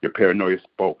 Your paranoia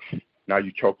spoke. Now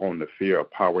you choke on the fear of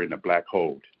power in the black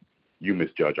hole. You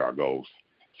misjudge our goals.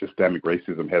 Systemic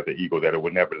racism has an ego that it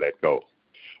will never let go.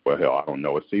 Well, hell, I don't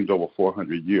know. It seems over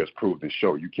 400 years proved and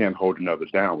show you can't hold another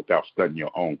down without studying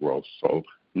your own growth. So,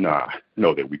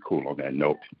 know that we cool on that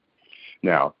note.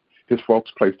 Now, his folks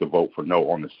placed a vote for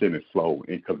no on the Senate floor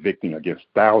in convicting against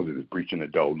thousands breaching the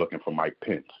door looking for Mike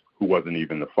Pence, who wasn't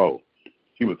even the foe.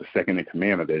 He was the second in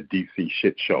command of that D.C.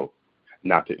 shit show.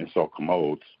 Not to insult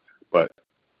commodes, but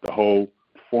the whole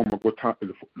former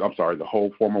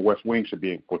West Wing should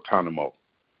be in Guantanamo.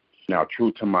 Now,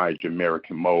 true to my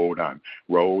Jamaican mode, I'm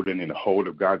rolling in the hold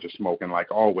of ganja smoking like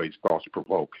always thoughts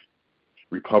provoke.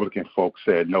 Republican folks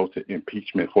said no to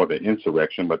impeachment for the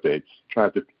insurrection, but they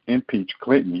tried to impeach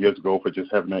Clinton years ago for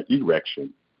just having an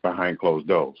erection behind closed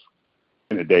doors.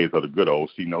 In the days of the good old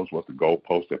C-Notes was the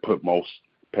goalpost that put most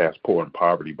past poor and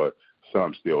poverty, but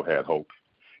some still had hope.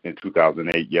 In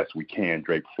 2008, Yes We Can,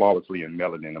 draped flawlessly in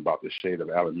melanin about the shade of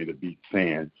Alameda Beach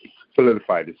sand,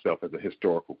 solidified itself as a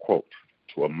historical quote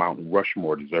to a Mount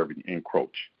Rushmore deserving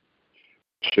encroach.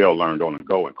 Shell learned on the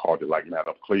go and called it like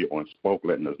Madame Cleo and spoke,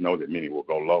 letting us know that many will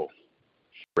go low.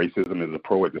 Racism is a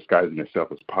poet disguising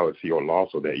itself as policy or law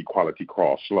so that equality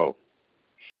crawls slow.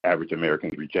 Average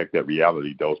Americans reject that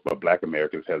reality dose, but Black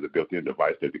Americans have a built-in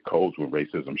device that decodes when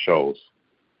racism shows.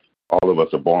 All of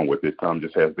us are born with it. Some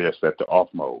just has theirs set to off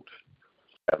mode.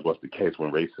 As was the case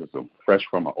when racism, fresh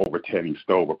from an overtanning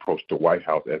stove, approached the White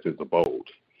House as its abode.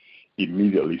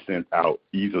 Immediately sent out,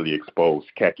 easily exposed,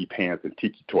 khaki pants and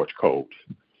tiki torch codes.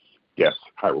 Yes,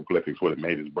 hieroglyphics would have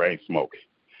made his brain smoke.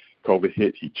 COVID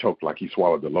hit, he choked like he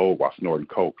swallowed the load while snorting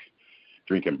coke.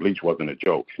 Drinking bleach wasn't a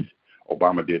joke.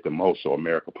 Obama did the most, so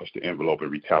America pushed the envelope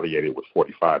and retaliated with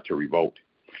 45 to revolt.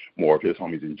 More of his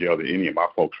homies in jail than any of my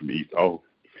folks from the East. Oh,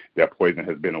 that poison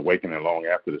has been awakening long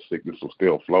after the sickness will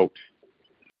still float.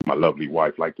 My lovely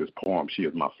wife, like this poem, she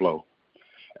is my flow.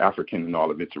 African in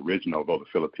all of its original, though the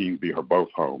Philippines be her birth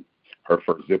home. Her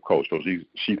first zip code shows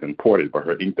she's imported, but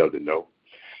her ink doesn't know.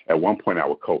 At one point,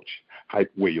 our coach,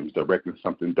 Hype Williams, directing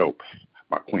something dope.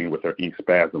 My queen with her ink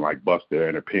spazzing like Buster,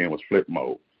 and her pen was flip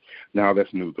mode. Now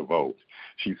that's news of old.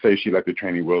 She says she let the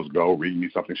training wheels go, read me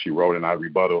something she wrote, and I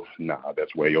rebuttal. Nah,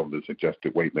 that's way over the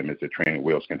suggested weight limits that training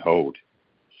wheels can hold.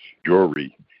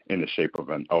 Jewelry in the shape of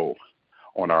an O.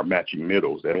 On our matching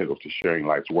middles that handles to sharing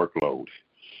life's workload.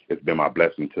 It's been my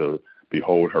blessing to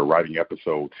behold her writing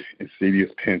episodes,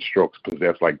 insidious pen strokes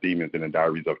possessed like demons in the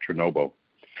diaries of Chernobyl,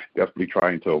 desperately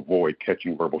trying to avoid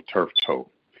catching verbal turf toe.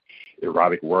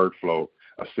 Erotic word flow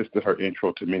assisted her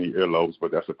intro to many earlobes,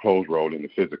 but that's a close roll in the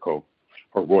physical.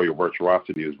 Her royal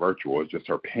virtuosity is virtual, it's just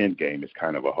her pen game is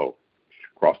kind of a hoe.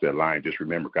 Cross that line, just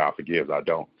remember God forgives, I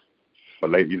don't. But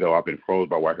lately, though, I've been froze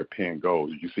by where her pen goes.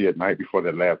 You see, at night before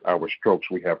that last hour strokes,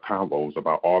 we have convos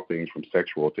about all things from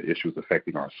sexual to issues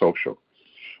affecting our social.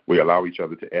 We allow each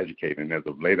other to educate, and as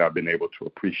of late, I've been able to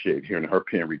appreciate hearing her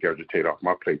pen regurgitate off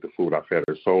my plate the food I fed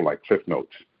her soul like Cliff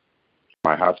Notes.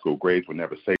 My high school grades would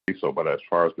never say so, but as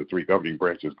far as the three governing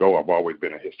branches go, I've always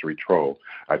been a history troll.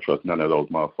 I trust none of those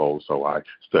motherfuckers, so I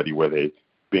study where they've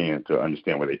been to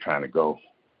understand where they're trying to go.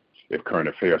 If current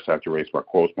affairs saturates my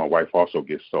quotes, my wife also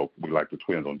gets soaked. We like the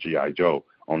twins on G.I. Joe.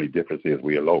 Only difference is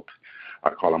we elope. I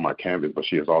call her my canvas, but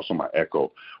she is also my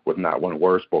echo. With not one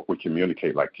word spoke, we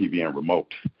communicate like TV and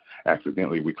remote.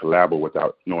 Accidentally, we collaborate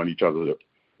without knowing each other,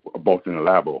 both in the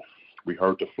labo. We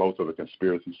heard the floats of the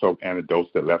conspiracy-soaked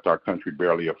anecdotes that left our country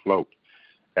barely afloat.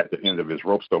 At the end of his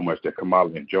rope so much that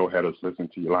Kamala and Joe had us listen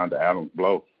to Yolanda Adams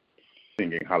blow,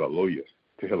 singing hallelujah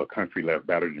to heal a country left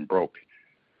battered and broke.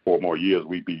 4 more years,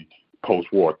 we'd be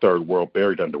post-war, third world,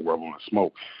 buried under world on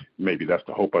smoke. Maybe that's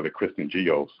the hope of the Christian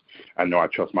geos. I know I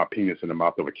trust my penis in the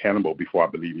mouth of a cannibal before I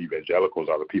believe evangelicals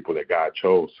are the people that God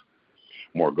chose.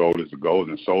 More gold is the gold,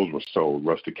 and souls were sold.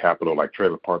 Rusted capital like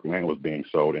trailer park land was being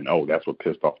sold, and that's what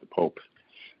pissed off the Pope.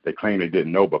 They claim they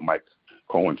didn't know, but Mike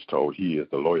Cohen's told he is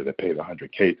the lawyer that paid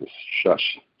 $100K to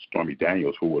shush Stormy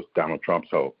Daniels, who was Donald Trump's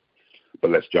hoe.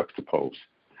 But let's juxtapose.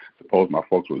 Suppose my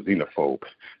folks were xenophobe,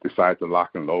 decided to lock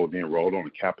and load, then rolled on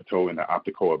the Capitol in the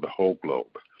optical of the whole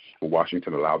globe. Will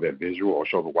Washington allow that visual or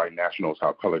show the white nationals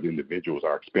how colored individuals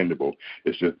are expendable?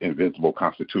 It's just invincible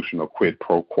constitutional quid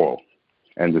pro quo.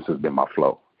 And this has been my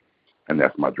flow. And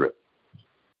that's my drip.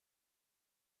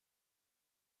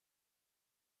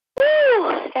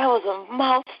 That was a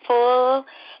mouthful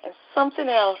and something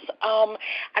else. I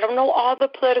don't know all the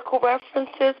political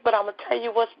references, but I'm going to tell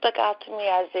you what stuck out to me,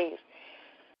 Aziz.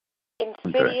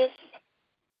 Insidious,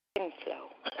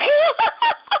 inflow.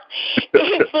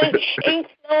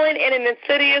 Inflowing in an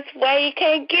insidious way. You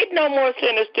can't get no more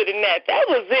sinister than that. That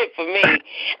was it for me.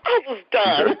 I was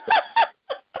done.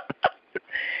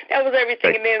 That was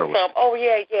everything and then some. Oh,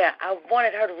 yeah. I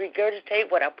wanted her to regurgitate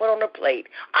what I put on the plate.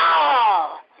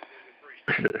 Oh!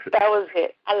 That was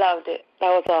it. I loved it. That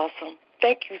was awesome.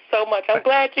 Thank you so much. I'm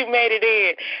glad you made it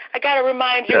in. I got to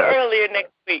remind you earlier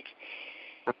next week.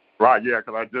 Right, yeah,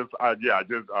 because I just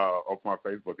opened my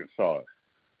Facebook and saw it.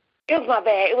 It was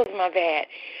my bad.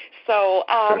 So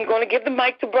I'm going to give the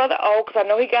mic to Brother O because I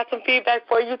know he got some feedback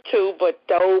for you too, but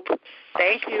dope.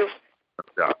 Thank you.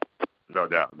 No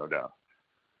doubt.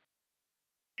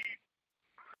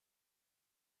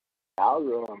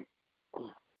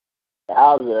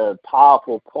 That was a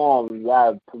powerful poem, a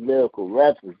lot of political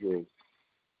references.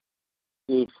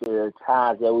 Speaks to the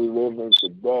times that we live in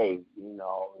today. You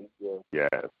know,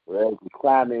 the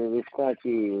climate in this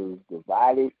country is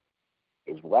divided,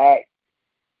 is whack,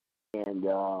 and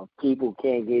people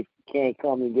can't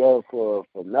come together for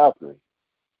nothing.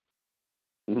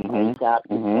 Only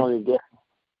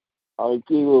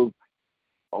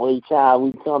time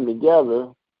we come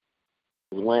together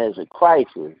is when it's a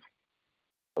crisis.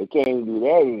 We can't even do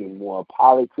that anymore.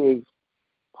 Politics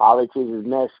is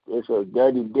messed. It's a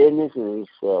dirty business and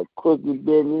it's a crooked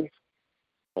business.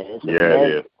 And it's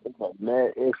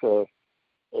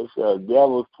it's a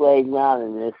devil's playground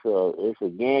and it's a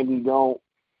game you don't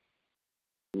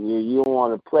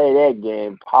want to play that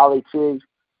game. Politics.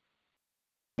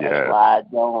 That's why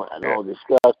I don't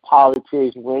discuss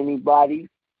politics with anybody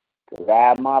because I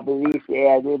have my beliefs. They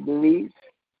have their beliefs.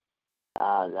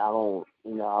 I don't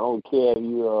care if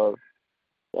you're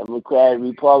Democrat,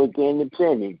 Republican,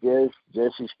 Independent.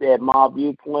 Just respect my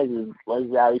viewpoints as much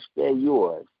as I respect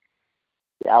yours.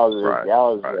 That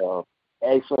was an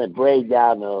excellent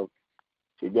breakdown of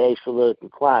today's political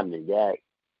climate. That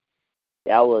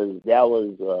was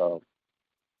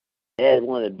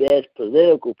one of the best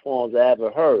political poems I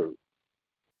ever heard.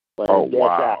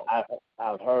 Wow!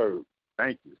 I've heard.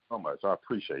 Thank you so much. I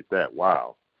appreciate that.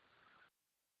 Wow.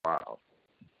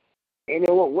 And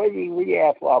then what do you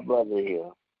have for our brother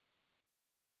here?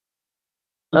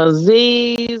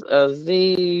 Aziz,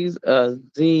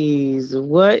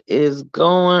 what is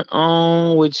going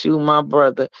on with you, my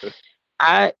brother?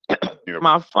 The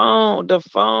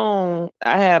phone,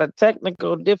 I had a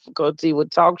technical difficulty with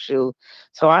TalkShoe,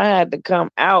 so I had to come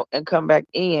out and come back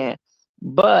in.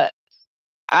 But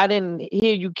I didn't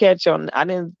hear you I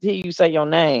didn't hear you say your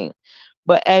name.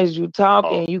 But as you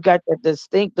talking, you got that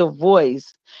distinctive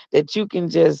voice that you can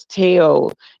just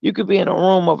tell. You could be in a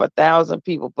room of 1,000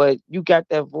 people, but you got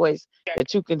that voice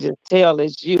that you can just tell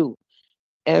it's you.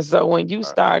 And so when you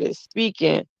started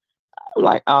speaking, I'm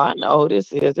like, oh, I know who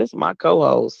this is. This is my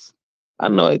co-host. I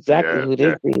know exactly who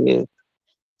this is.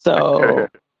 So,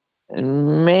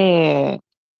 man,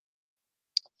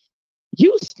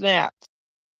 you snapped.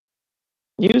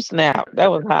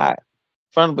 That was hot.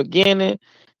 From the beginning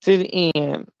to the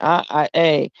end. I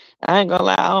ain't gonna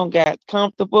lie, I don't got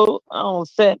comfortable. I don't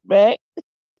set back.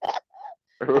 I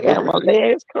got my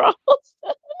legs crossed.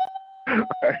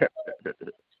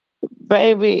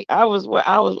 Baby, I was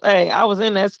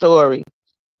in that story.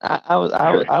 I was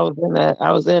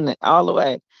in it all the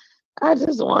way. I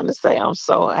just wanted to say I'm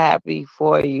so happy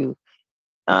for you.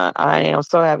 I am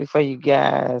so happy for you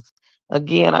guys.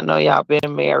 Again, I know y'all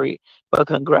been married But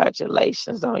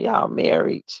congratulations on y'all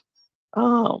marriage.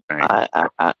 Thank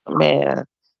Man,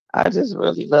 I just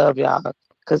really love y'all.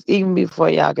 Cause even before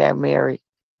y'all got married,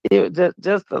 it was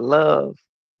just the love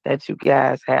that you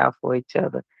guys have for each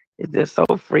other. It's just so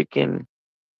freaking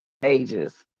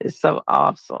ages. It's so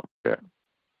awesome. you. Yeah,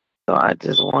 So I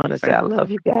just want to say thank I love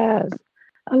you guys.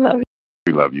 I love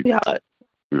We love you. y'all.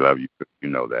 We love you. You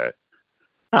know that.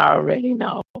 I already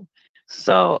know.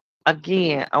 So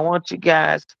again, I want you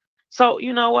guys. So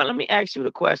you know what? Let me ask you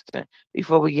the question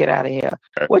before we get out of here.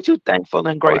 Okay. What you thankful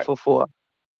and All right. grateful for?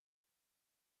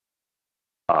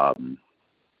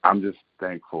 I'm just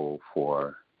thankful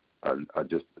for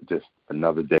just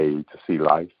another day to see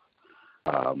life.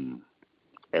 Um,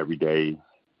 every day,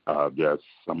 there's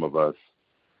some of us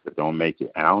that don't make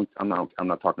it. And I'm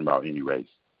not talking about any race.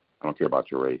 I don't care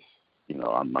about your race.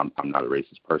 I'm not a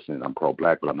racist person. I'm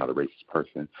pro-black, but I'm not a racist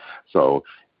person. So,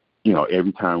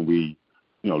 every time we,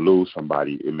 lose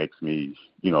somebody, it makes me,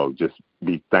 just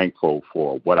be thankful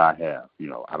for what I have.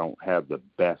 I don't have the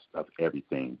best of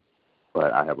everything,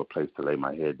 but I have a place to lay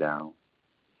my head down.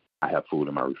 I have food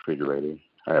in my refrigerator.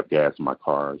 I have gas in my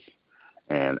cars,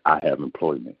 and I have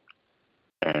employment.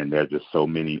 And there's just so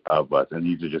many of us, and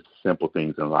these are just simple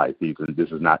things in life.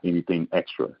 This is not anything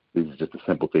extra. These are just the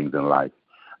simple things in life.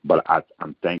 But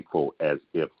I'm thankful as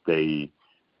if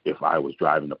I was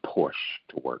driving a Porsche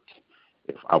to work,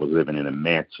 if I was living in a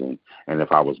mansion, and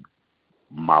if I was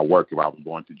if I was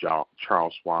going to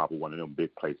Charles Schwab or one of them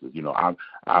big places.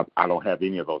 I don't have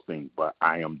any of those things, but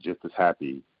I am just as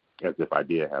happy as if I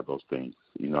did have those things.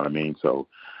 You know what I mean? So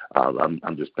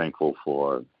I'm just thankful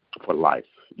for life.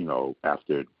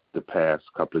 After the past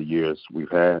couple of years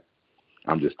we've had,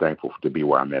 I'm just thankful to be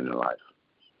where I'm at in life.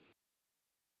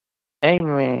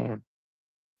 Amen.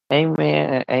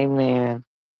 Amen. Amen.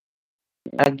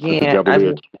 It's a Again, I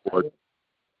just double-edged sword.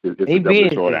 It's he a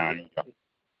double-edged sword. busy.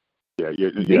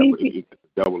 Yeah, but Busy. it's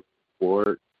a double-edged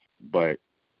sword. But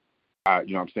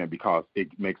you know what I'm saying? Because it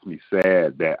makes me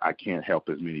sad that I can't help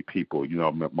as many people.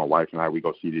 My wife and I, we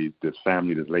go see this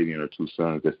family, this lady and her two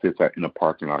sons that sits in a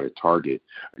parking lot at Target.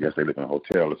 I guess they live in a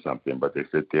hotel or something, but they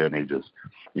sit there and they just,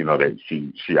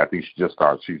 I think she just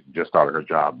started her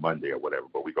job Monday or whatever,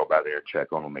 but we go by there and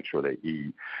check on them, make sure they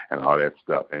eat and all that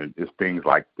stuff. And it's things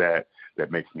like that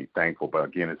makes me thankful. But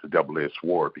again, it's a double-edged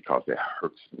sword because it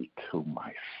hurts me to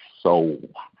my soul.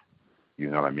 You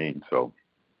know what I mean? So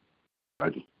I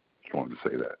just wanted to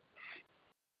say that.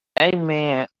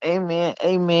 Amen. Amen.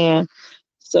 Amen.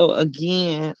 So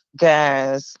again,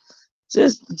 guys,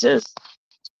 just just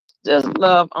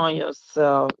love on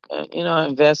yourself.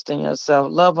 Invest in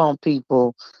yourself. Love on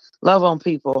people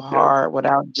Yeah. hard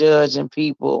without judging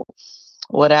people,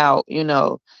 without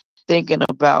thinking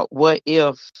about what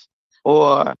if,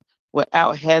 or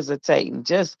without hesitating.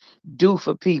 Just do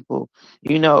for people.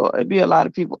 It'd be a lot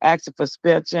of people asking for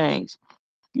spare change.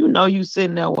 You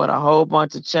sitting there with a whole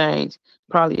bunch of change,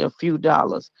 probably a few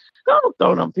dollars. Don't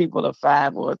throw them people a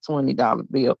 $5 or $20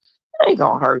 bill. It ain't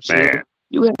gonna hurt you. Man,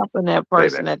 You helping that say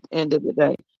person that. at the end of the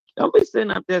day. Don't be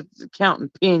sitting up there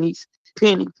counting pennies,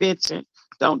 penny pinching.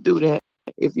 Don't do that.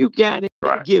 If you got it,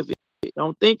 Right. give it.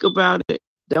 Don't think about it.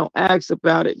 Don't ask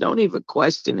about it. Don't even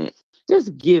question it.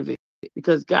 Just give it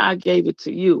because God gave it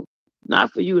to you,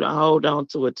 not for you to hold on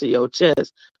to it to your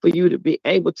chest, for you to be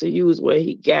able to use what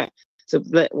He got to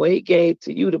bless, what He gave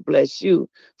to you to bless you,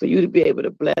 for you to be able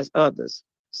to bless others.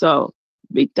 So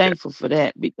be Yeah. thankful for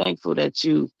that. Be thankful that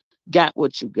you got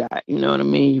what you got. You know what I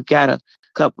mean? You got a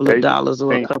couple of They do dollars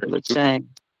or a thing, couple of change.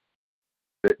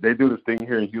 they do this thing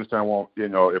here in Houston. I want,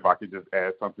 if I could just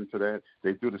add something to that.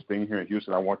 They do this thing here in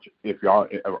Houston. I want you, if y'all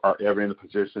are ever in a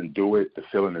position, do it. The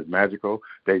feeling is magical.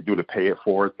 They do the pay it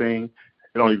forward thing.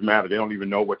 It don't even matter. They don't even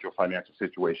know what your financial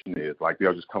situation is. Like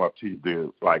they'll just come up to you,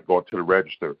 go up to the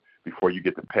register before you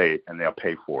get to pay it, and they'll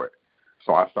pay for it.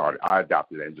 So I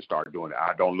adopted it and just started doing it.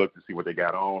 I don't look to see what they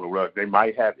got on or what. They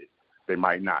might have it. They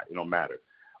might not. It don't matter.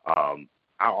 I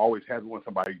always have it when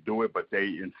somebody do it, but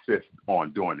they insist on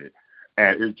doing it.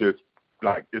 And it's just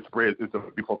it spreads. It's a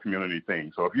beautiful community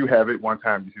thing. So if you have it one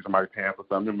time, you see somebody paying for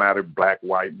something, no matter black,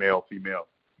 white, male, female,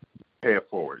 pay it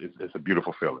forward. It's a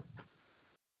beautiful feeling.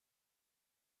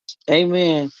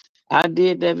 Amen. I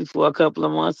did that before a couple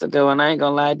of months ago, and I ain't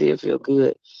gonna lie, it did feel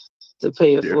good to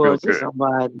pay it Yeah, it feels forward to good.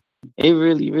 somebody. It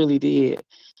really, really did.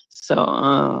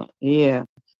 So, yeah.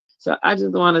 So I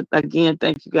just want to again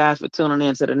thank you guys for tuning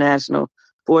in to the National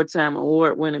 4-time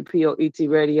award-winning P.O.E.T.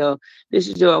 Radio. This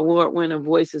is your award-winning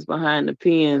Voices Behind the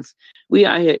Pens. We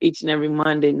are here each and every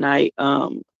Monday night,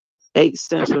 8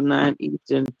 Central, 9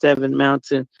 Eastern, 7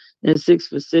 Mountain, and 6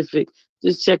 Pacific.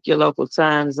 Just check your local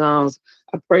time zones.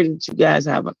 I pray that you guys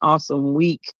have an awesome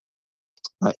week.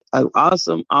 an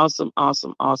awesome, awesome,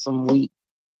 awesome, awesome week.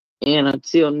 And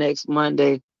until next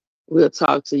Monday, we'll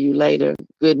talk to you later.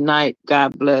 Good night.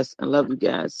 God bless and love you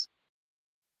guys.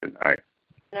 Good night.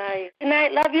 Good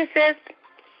night. Love you, sis.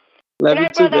 Love Good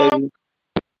night, you too, brother. baby.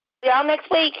 Y'all next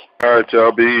week. All right,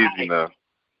 y'all. Be easy now.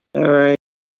 All right.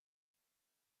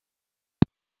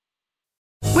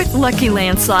 With Lucky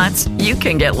Land Slots, you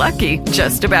can get lucky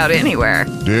just about anywhere.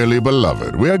 Dearly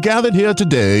beloved, we are gathered here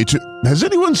today to... Has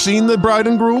anyone seen the bride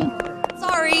and groom?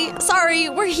 Sorry,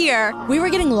 we're here. We were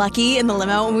getting lucky in the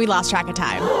limo and we lost track of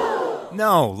time.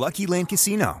 No, Lucky Land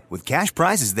Casino, with cash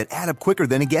prizes that add up quicker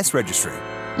than a guest registry.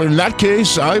 In that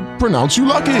case, I pronounce you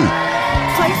lucky.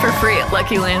 Play for free at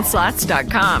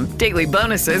LuckyLandSlots.com. Daily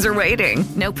bonuses are waiting.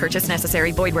 No purchase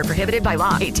necessary. Void where prohibited by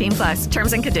law. 18+.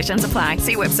 Terms and conditions apply.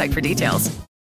 See website for details.